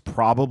 it's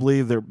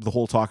probably the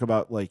whole talk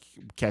about like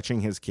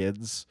catching his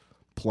kids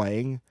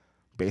playing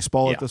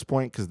baseball at this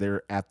point because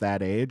they're at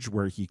that age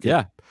where he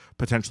could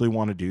potentially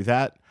want to do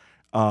that.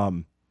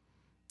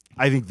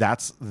 I think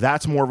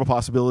that's more of a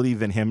possibility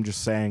than him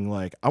just saying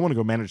like, I want to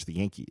go manage the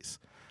Yankees.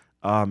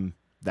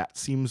 That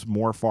seems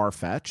more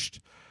far-fetched.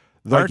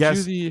 Though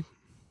Aren't you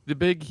the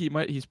big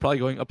he's probably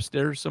going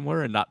upstairs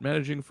somewhere and not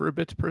managing for a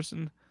bit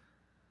person?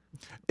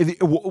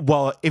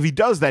 If he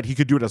does that, he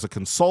could do it as a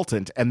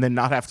consultant and then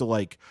not have to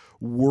like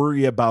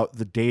worry about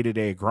the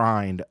day-to-day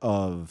grind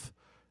of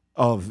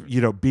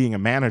being a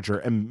manager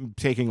and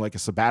taking like a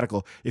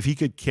sabbatical. If he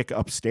could kick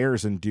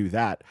upstairs and do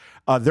that,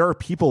 there are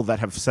people that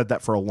have said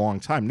that for a long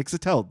time. Nick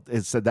Zattel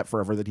has said that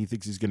forever, that he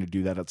thinks he's going to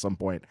do that at some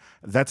point.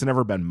 That's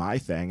never been my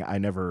thing. I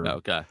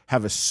never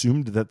have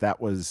assumed that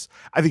was.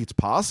 I think it's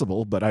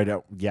possible, but I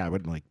don't. Yeah, I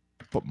wouldn't like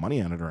put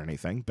money on it or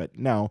anything. But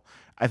no,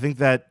 I think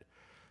that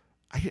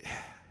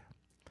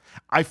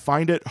I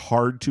find it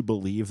hard to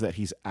believe that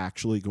he's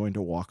actually going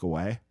to walk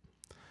away,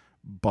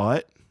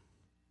 but.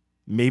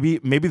 Maybe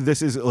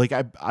this is like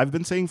I've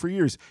been saying for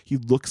years, he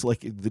looks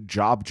like the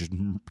job just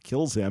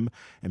kills him,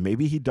 and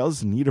maybe he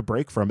does need a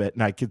break from it.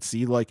 And I could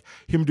see like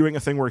him doing a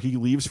thing where he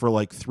leaves for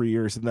like 3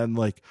 years and then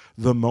like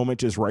the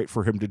moment is right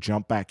for him to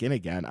jump back in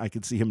again. I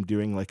could see him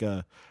doing like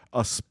a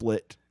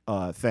split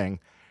thing.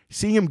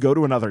 Seeing him go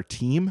to another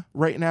team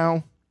right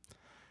now,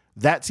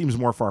 that seems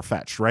more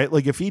far-fetched, right?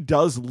 Like if he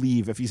does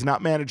leave, if he's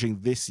not managing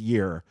this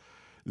year,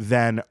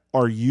 then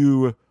are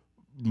you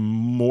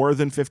more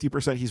than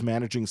 50% he's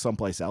managing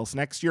someplace else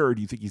next year, or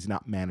do you think he's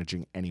not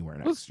managing anywhere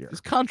next year? His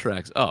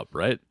contract's up,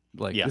 right?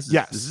 Like this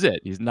is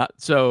it. He's not.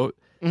 So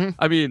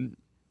I mean,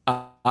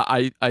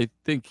 I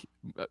think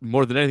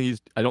more than anything,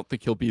 I don't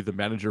think he'll be the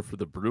manager for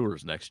the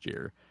Brewers next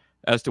year.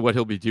 As to what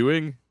he'll be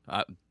doing,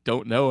 I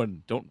don't know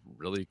and don't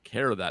really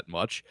care that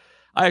much.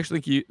 I actually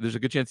think there's a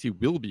good chance he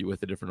will be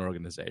with a different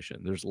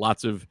organization. There's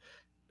lots of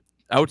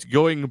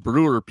outgoing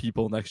Brewer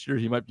people next year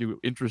he might be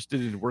interested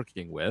in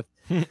working with.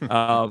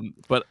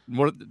 But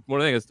more than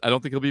anything is, I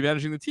don't think he'll be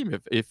managing the team.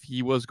 If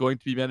he was going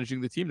to be managing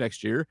the team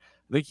next year,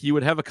 I think he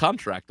would have a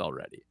contract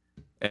already.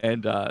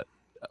 And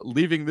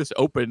leaving this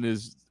open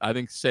is, I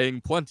think,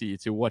 saying plenty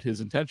to what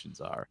his intentions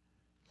are.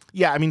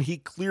 Yeah, I mean, he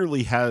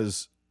clearly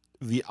has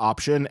the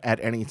option at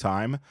any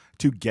time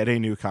to get a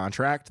new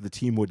contract. The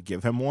team would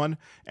give him one,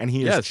 and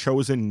he has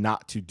chosen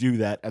not to do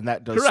that, and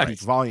that does speak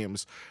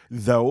volumes.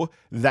 Though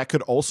that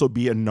could also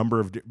be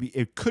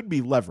it could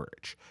be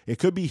leverage. It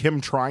could be him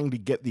trying to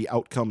get the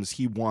outcomes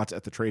he wants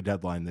at the trade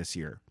deadline this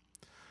year.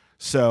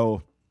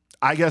 So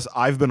I guess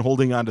I've been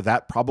holding on to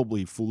that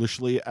probably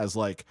foolishly as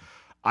like,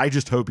 I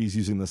just hope he's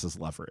using this as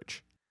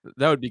leverage.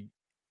 That would be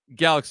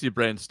galaxy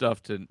brain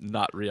stuff to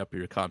not re-up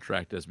your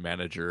contract as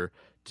manager,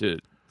 to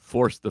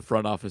force the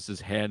front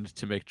office's hand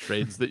to make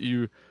trades that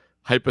you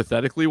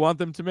hypothetically want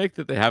them to make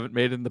that they haven't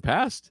made in the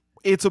past.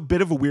 It's a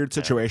bit of a weird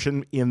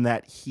situation in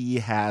that he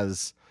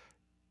has,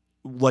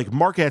 like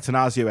Mark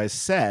Attanasio has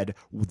said,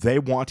 they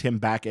want him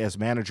back as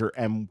manager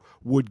and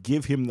would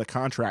give him the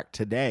contract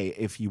today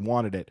if he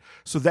wanted it.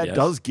 So that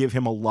does give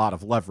him a lot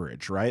of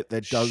leverage, right?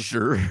 That does.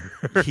 Sure.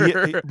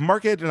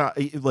 Mark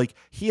Attanasio, like,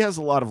 he has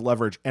a lot of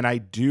leverage, and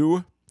I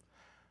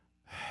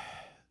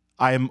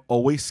am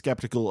always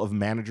skeptical of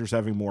managers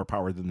having more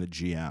power than the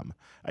GM.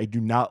 I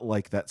do not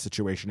like that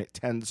situation. It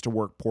tends to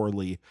work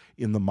poorly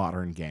in the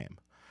modern game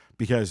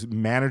because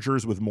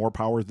managers with more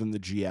power than the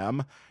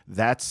GM,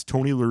 that's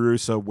Tony La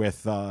Russa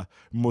with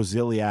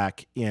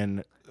Mozeliak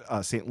in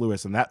St.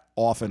 Louis, and that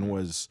often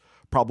was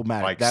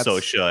problematic. Like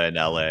Scioscia in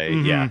LA.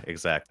 Mm-hmm. Yeah,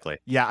 exactly.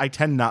 Yeah, I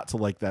tend not to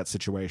like that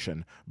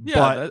situation. Yeah,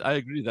 but I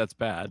agree that's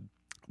bad.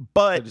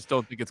 But I just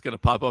don't think it's going to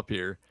pop up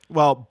here.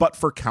 Well, but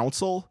for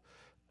Council,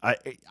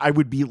 I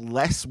would be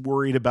less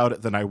worried about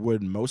it than I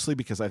would, mostly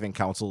because I think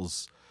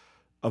Council's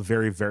a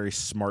very, very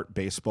smart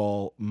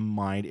baseball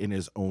mind in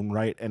his own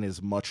right and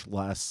is much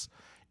less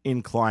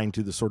inclined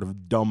to the sort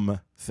of dumb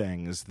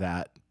things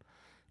that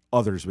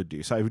others would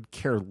do. So I would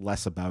care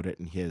less about it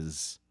in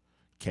his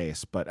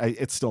case, but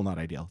it's still not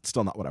ideal. It's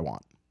still not what I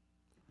want.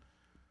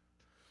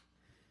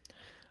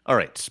 All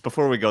right.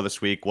 Before we go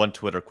this week, one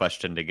Twitter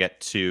question to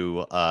get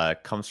to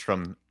comes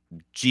from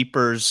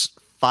Jeepers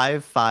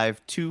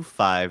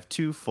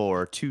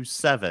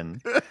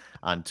 55252427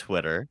 on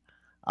Twitter.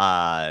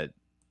 Asking,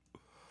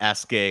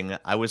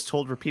 I was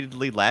told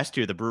repeatedly last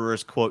year the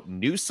Brewers, quote,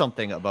 knew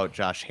something about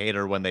Josh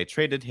Hader when they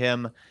traded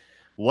him.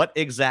 What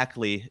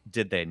exactly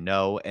did they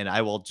know? And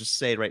I will just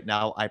say right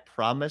now, I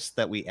promise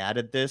that we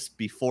added this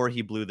before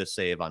he blew the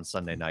save on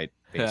Sunday Night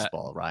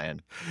Baseball,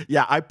 Ryan.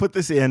 Yeah, I put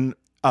this in,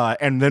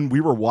 and then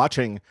we were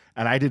watching,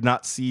 and I did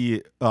not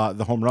see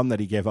the home run that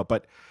he gave up,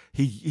 but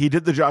he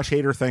did the Josh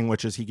Hader thing,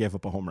 which is he gave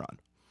up a home run.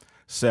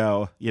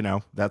 So,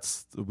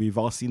 we've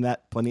all seen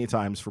that plenty of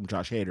times from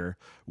Josh Hader.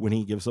 When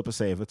he gives up a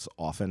save, it's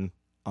often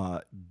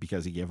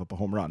because he gave up a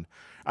home run.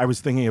 I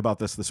was thinking about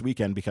this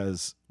weekend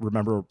because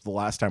remember the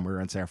last time we were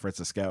in San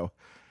Francisco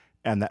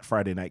and that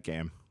Friday night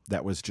game,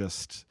 that was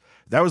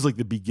like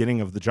the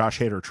beginning of the Josh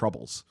Hader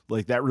troubles.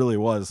 Like that really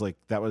was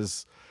that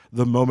was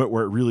the moment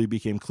where it really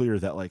became clear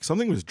that like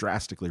something was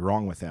drastically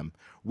wrong with him,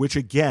 which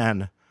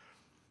again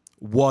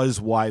was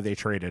why they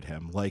traded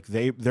him. Like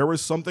there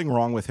was something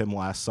wrong with him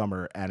last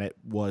summer, and it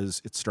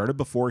started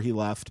before he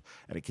left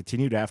and it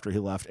continued after he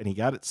left, and he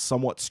got it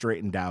somewhat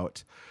straightened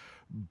out.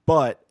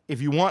 But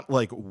if you want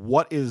like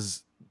what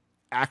is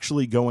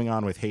actually going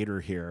on with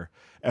Hader here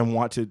and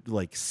want to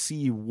like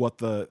see what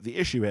the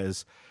issue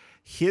is,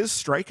 his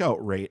strikeout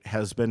rate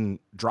has been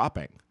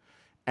dropping,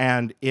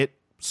 and it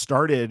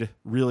started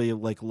really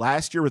like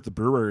last year with the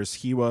Brewers.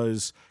 He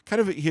was kind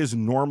of his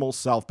normal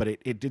self, but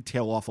it did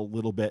tail off a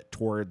little bit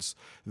towards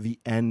the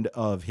end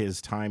of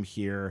his time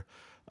here.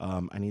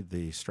 I need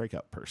the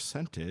strikeout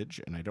percentage,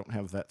 and I don't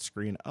have that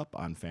screen up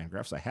on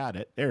Fangraphs. I had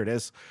it. There it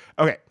is.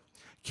 Okay.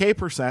 K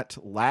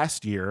percent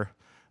last year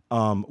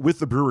with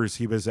the Brewers,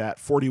 he was at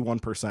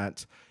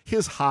 41%.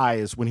 His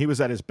highs when he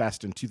was at his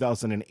best in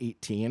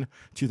 2018,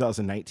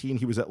 2019,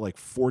 he was at like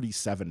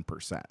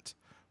 47%.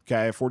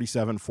 Okay,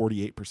 47,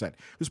 48%. He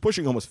was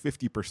pushing almost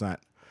 50%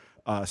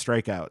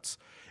 strikeouts.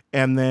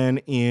 And then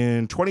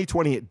in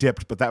 2020, it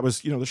dipped, but that was,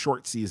 the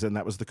short season.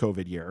 That was the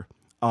COVID year.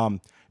 In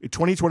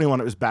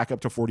 2021, it was back up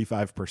to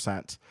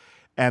 45%.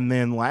 And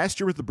then last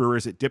year with the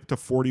Brewers, it dipped to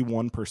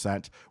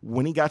 41%.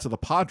 When he got to the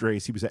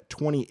Padres, he was at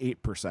 28%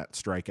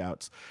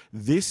 strikeouts.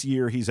 This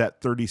year, he's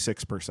at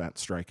 36%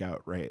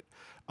 strikeout rate.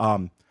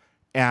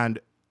 And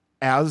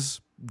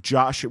as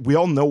we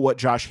all know what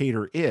Josh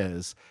Hader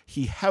is.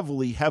 He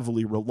heavily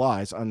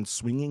relies on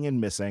swinging and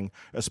missing,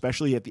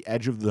 especially at the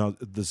edge of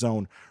the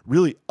zone.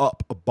 Really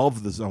up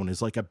above the zone is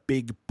like a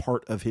big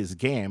part of his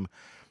game.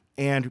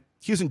 And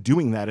he isn't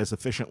doing that as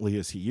efficiently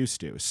as he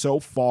used to. So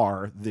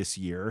far this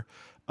year,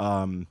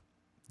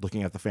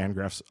 looking at the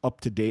Fangraphs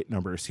up-to-date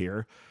numbers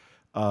here,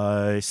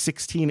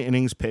 16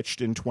 innings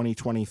pitched in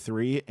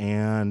 2023,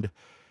 and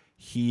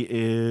he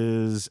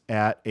is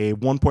at a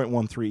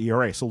 1.13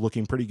 ERA, so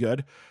looking pretty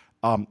good.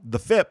 The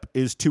FIP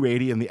is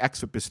 280 and the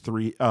XFIP is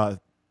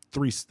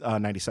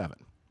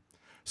 397.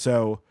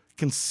 So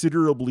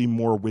considerably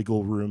more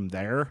wiggle room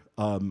there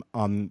on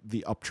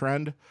the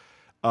uptrend.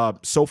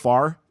 So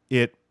far,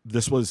 was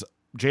this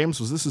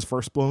his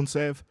first blown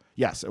save?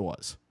 Yes, it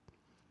was.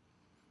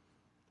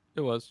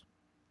 It was.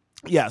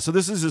 Yeah, so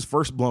this is his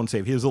first blown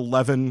save. He has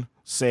 11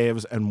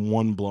 saves and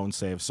 1 blown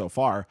save so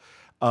far.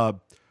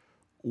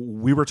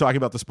 We were talking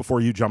about this before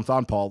you jumped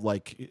on, Paul.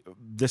 Like,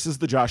 this is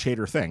the Josh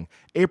Hader thing.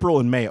 April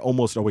and May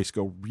almost always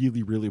go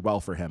really, really well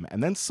for him.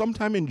 And then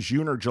sometime in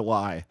June or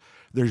July,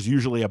 there's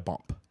usually a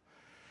bump.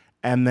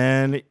 And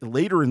then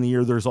later in the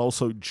year, there's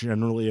also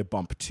generally a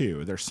bump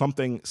too. There's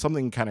something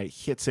kind of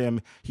hits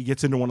him. He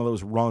gets into one of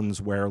those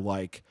runs where,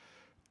 like,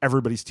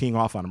 everybody's teeing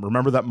off on him.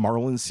 Remember that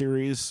Marlins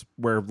series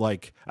where,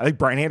 like, I think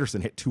Brian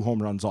Anderson hit 2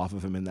 home runs off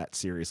of him in that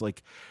series.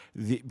 Like,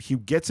 he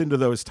gets into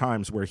those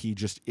times where he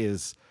just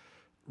is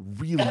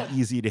really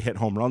easy to hit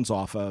home runs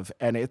off of,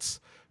 and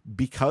it's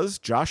because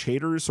Josh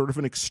Hader is sort of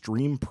an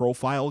extreme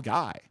profile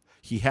guy.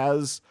 He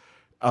has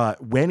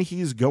when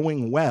he's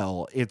going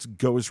well, it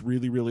goes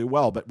really, really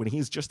well, but when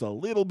he's just a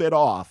little bit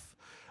off,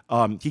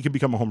 he can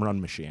become a home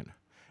run machine,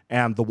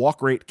 and the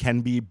walk rate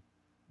can be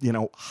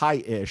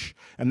high-ish,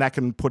 and that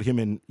can put him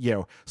in,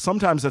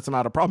 sometimes that's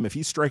not a problem. If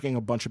he's striking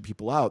a bunch of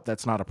people out,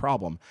 that's not a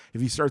problem.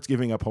 If he starts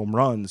giving up home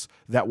runs,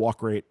 that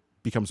walk rate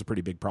becomes a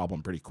pretty big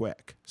problem pretty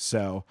quick.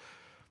 So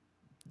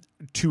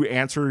to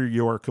answer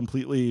your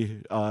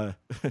completely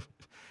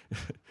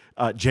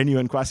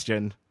genuine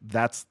question,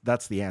 that's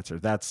the answer.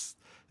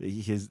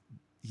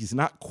 He's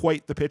not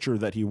quite the pitcher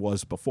that he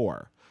was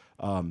before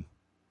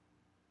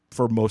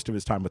for most of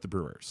his time with the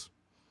Brewers.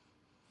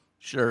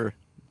 Sure.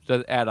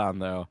 To add on,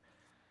 though,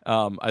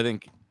 I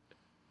think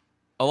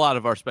a lot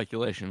of our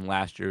speculation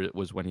last year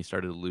was when he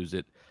started to lose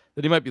it,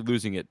 that he might be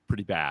losing it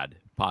pretty bad,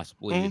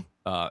 possibly,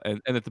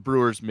 and that the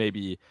Brewers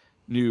maybe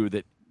knew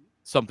that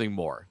something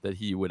more, that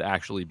he would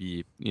actually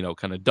be,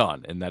 kind of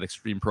done, and that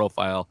extreme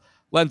profile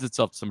lends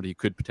itself to somebody who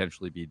could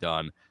potentially be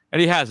done, and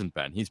he hasn't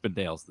been. He's been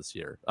nails this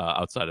year,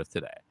 outside of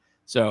today.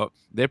 So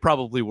they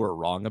probably were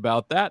wrong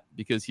about that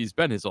because he's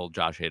been his old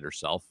Josh Hader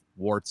self,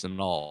 warts and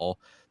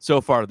all,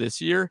 so far this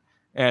year.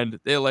 And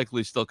they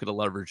likely still could have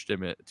leveraged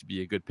him to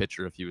be a good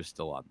pitcher if he was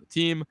still on the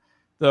team.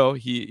 Though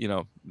he,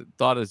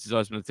 thought it's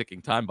always been a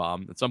ticking time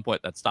bomb. At some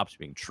point, that stops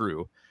being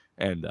true,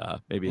 and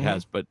maybe it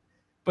has. But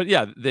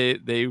yeah,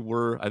 they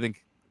were, I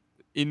think,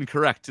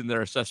 incorrect in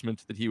their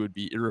assessment that he would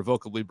be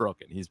irrevocably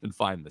broken. He's been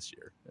fine this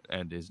year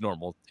and his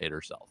normal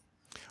Hader self.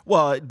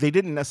 Well, they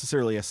didn't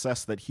necessarily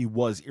assess that he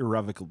was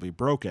irrevocably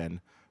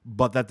broken,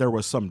 but that there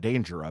was some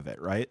danger of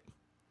it, right?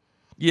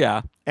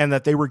 Yeah. And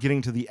that they were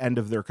getting to the end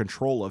of their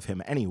control of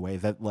him anyway,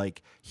 that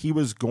like he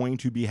was going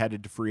to be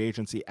headed to free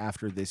agency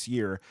after this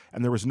year,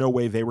 and there was no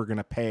way they were going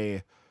to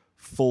pay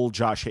full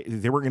Josh.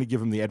 They were going to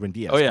give him the Edwin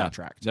Diaz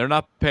contract. They're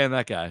not paying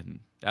that guy.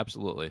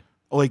 Absolutely.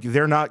 Like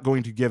they're not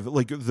going to give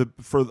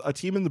for a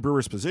team in the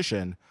Brewers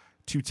position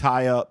to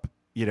tie up,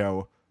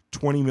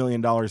 $20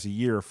 million a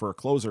year for a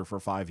closer for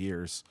 5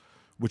 years,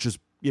 which is,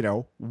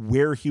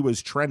 where he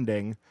was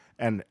trending.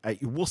 And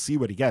we'll see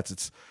what he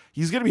gets.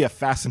 He's going to be a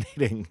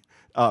fascinating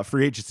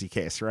free agency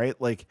case, right?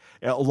 Like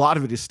a lot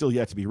of it is still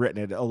yet to be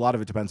written. A lot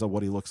of it depends on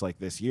what he looks like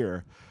this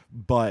year.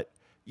 But,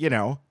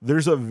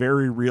 there's a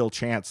very real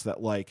chance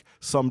that like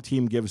some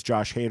team gives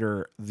Josh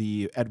Hader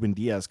the Edwin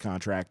Diaz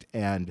contract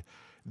and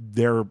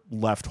they're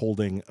left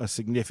holding a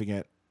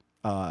significant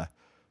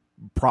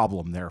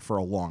problem there for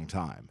a long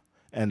time.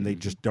 And they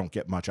just don't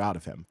get much out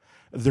of him.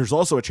 There's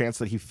also a chance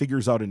that he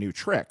figures out a new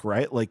trick,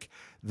 right? Like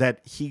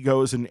that he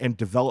goes and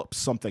develops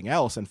something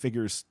else and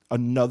figures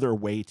another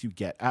way to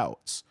get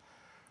outs.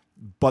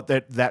 But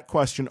that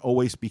question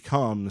always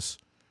becomes,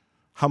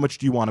 how much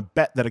do you want to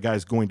bet that a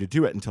guy's going to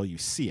do it until you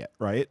see it,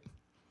 right?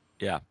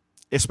 Yeah.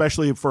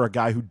 Especially for a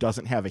guy who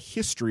doesn't have a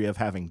history of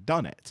having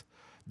done it.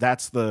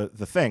 That's the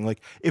thing.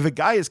 Like if a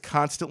guy is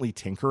constantly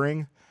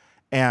tinkering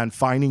and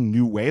finding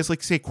new ways,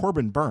 like say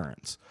Corbin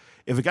Burns,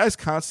 if a guy's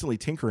constantly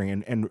tinkering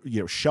and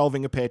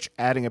shelving a pitch,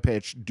 adding a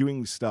pitch,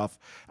 doing stuff,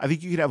 I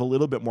think you could have a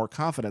little bit more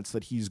confidence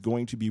that he's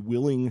going to be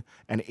willing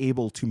and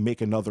able to make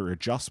another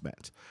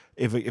adjustment.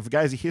 If a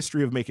guy has a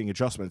history of making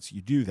adjustments,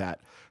 you do that.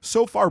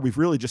 So far, we've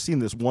really just seen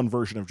this one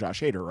version of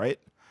Josh Hader, right?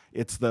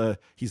 He's the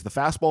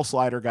fastball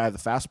slider guy, the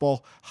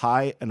fastball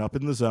high and up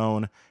in the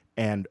zone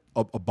and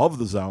above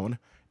the zone,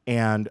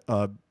 and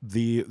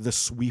the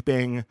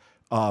sweeping,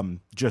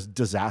 just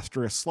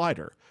disastrous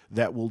slider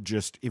that will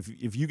just,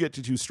 if you get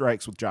to 2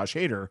 strikes with Josh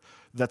Hader,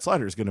 that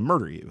slider is going to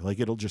murder you. Like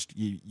it'll just,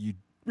 you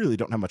really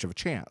don't have much of a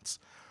chance.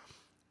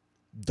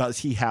 Does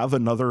he have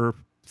another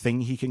thing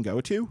he can go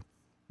to?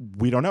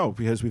 We don't know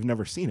because we've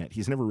never seen it.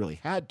 He's never really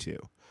had to,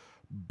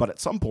 but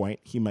at some point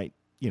he might,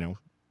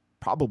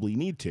 probably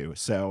need to.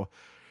 So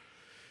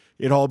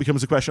it all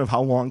becomes a question of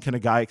how long can a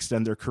guy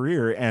extend their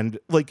career? And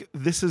like,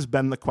 this has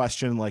been the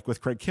question, like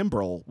with Craig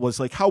Kimbrell, was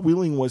like, how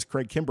willing was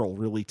Craig Kimbrell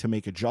really to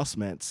make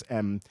adjustments?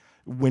 And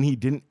when he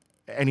didn't,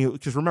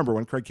 because remember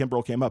when Craig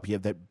Kimbrell came up, he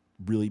had that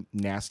really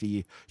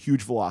nasty,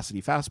 huge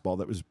velocity fastball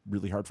that was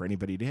really hard for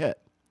anybody to hit.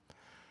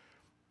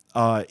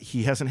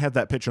 He hasn't had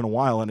that pitch in a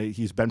while, and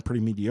he's been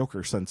pretty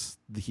mediocre since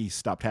he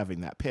stopped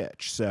having that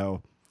pitch.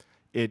 So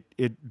it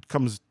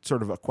comes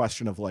sort of a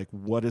question of like,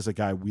 what is a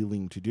guy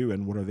willing to do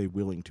and what are they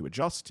willing to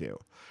adjust to?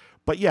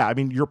 But yeah, I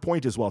mean, your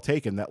point is well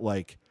taken that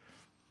like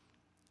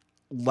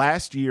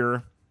last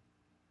year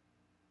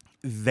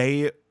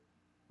they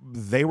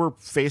were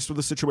faced with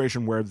a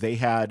situation where they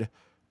had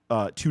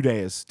 2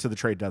 days to the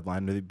trade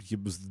deadline.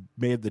 It was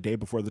made the day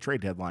before the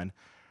trade deadline.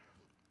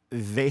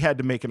 They had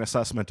to make an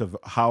assessment of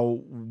how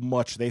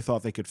much they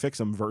thought they could fix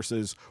him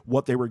versus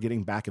what they were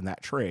getting back in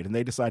that trade. And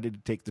they decided to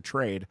take the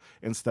trade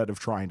instead of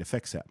trying to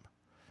fix him.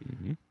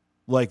 Mm-hmm.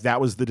 Like that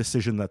was the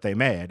decision that they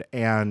made.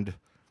 And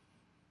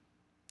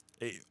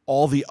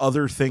all the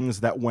other things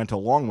that went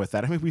along with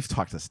that. I mean, we've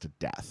talked this to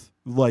death,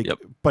 like, yep.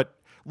 But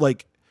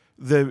like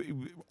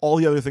all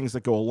the other things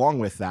that go along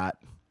with that,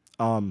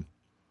 Hader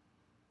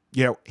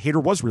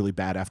was really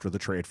bad after the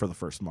trade for the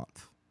first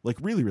month. Like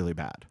really, really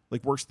bad,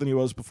 like worse than he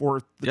was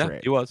before the trade. Yeah,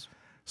 he was.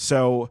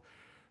 So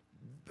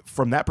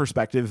from that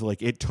perspective,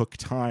 like it took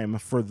time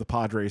for the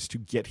Padres to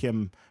get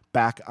him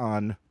back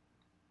on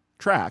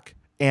track.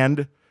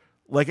 And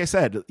like I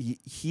said,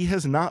 he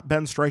has not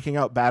been striking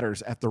out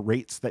batters at the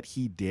rates that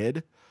he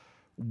did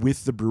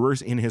with the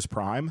Brewers in his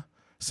prime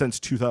since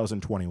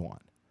 2021.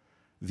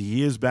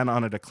 He has been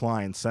on a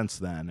decline since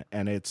then.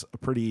 And it's a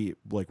pretty,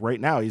 like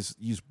right now,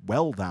 he's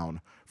well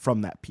down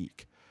from that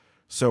peak.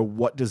 So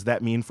what does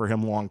that mean for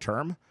him long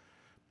term?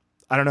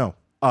 I don't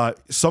know.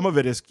 Some of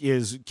it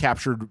is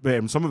captured,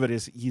 and some of it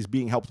is he's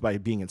being helped by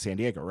being in San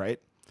Diego, right?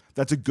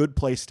 That's a good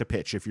place to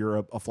pitch if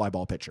you're a fly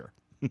ball pitcher.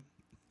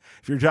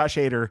 If you're Josh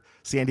Hader,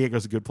 San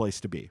Diego's a good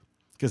place to be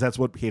because that's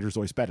what Hader's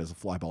always been as a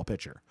fly ball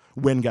pitcher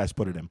when guys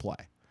put it in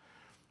play.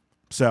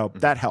 So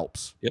that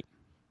helps. Yep.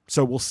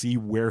 So we'll see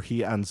where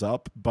he ends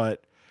up,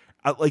 but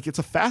like it's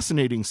a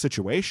fascinating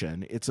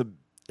situation.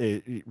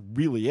 It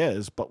really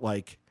is, but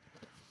like.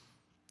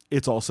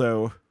 It's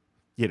also,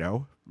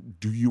 do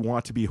you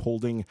want to be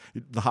holding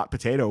the hot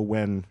potato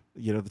when,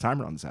 the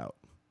time runs out?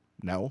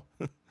 No,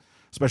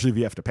 especially if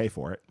you have to pay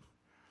for it.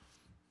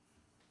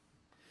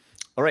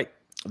 All right.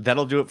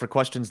 That'll do it for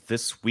questions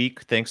this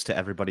week. Thanks to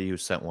everybody who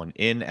sent one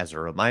in. As a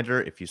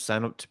reminder, if you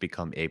sign up to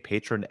become a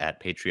patron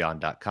at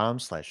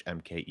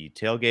patreon.com/MKE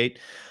tailgate,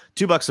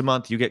 $2 a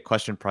month, you get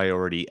question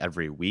priority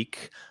every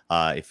week.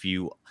 If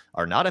you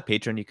are not a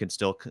patron, you can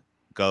still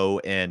go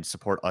and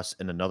support us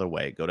in another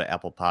way. Go to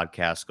Apple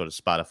Podcasts, go to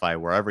Spotify,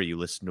 wherever you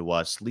listen to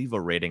us, leave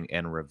a rating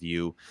and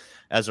review.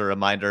 As a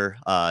reminder,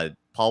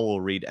 Paul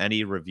will read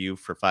any review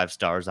for 5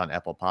 stars on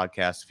Apple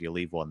Podcasts if you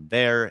leave one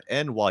there.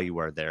 And while you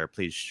are there,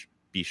 please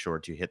be sure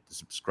to hit the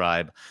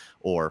subscribe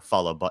or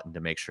follow button to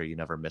make sure you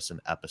never miss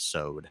an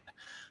episode.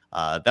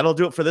 That'll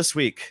do it for this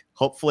week.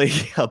 Hopefully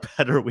a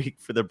better week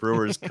for the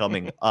Brewers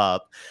coming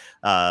up.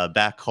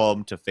 Back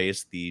home to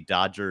face the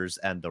Dodgers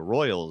and the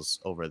Royals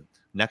over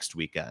next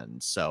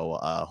weekend. So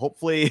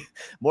hopefully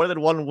more than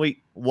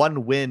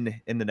one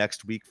win in the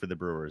next week for the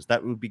Brewers.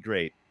 That would be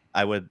great.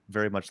 I would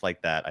very much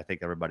like that. I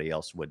think everybody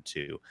else would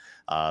too.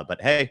 But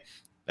hey,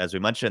 as we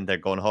mentioned, they're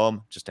going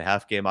home just a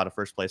half game out of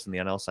first place in the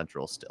NL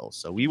Central still.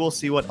 So we will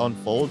see what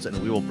unfolds, and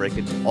we will break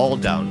it all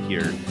down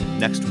here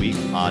next week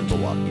on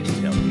Milwaukee's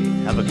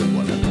Tailgate. Have a good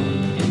one, everyone.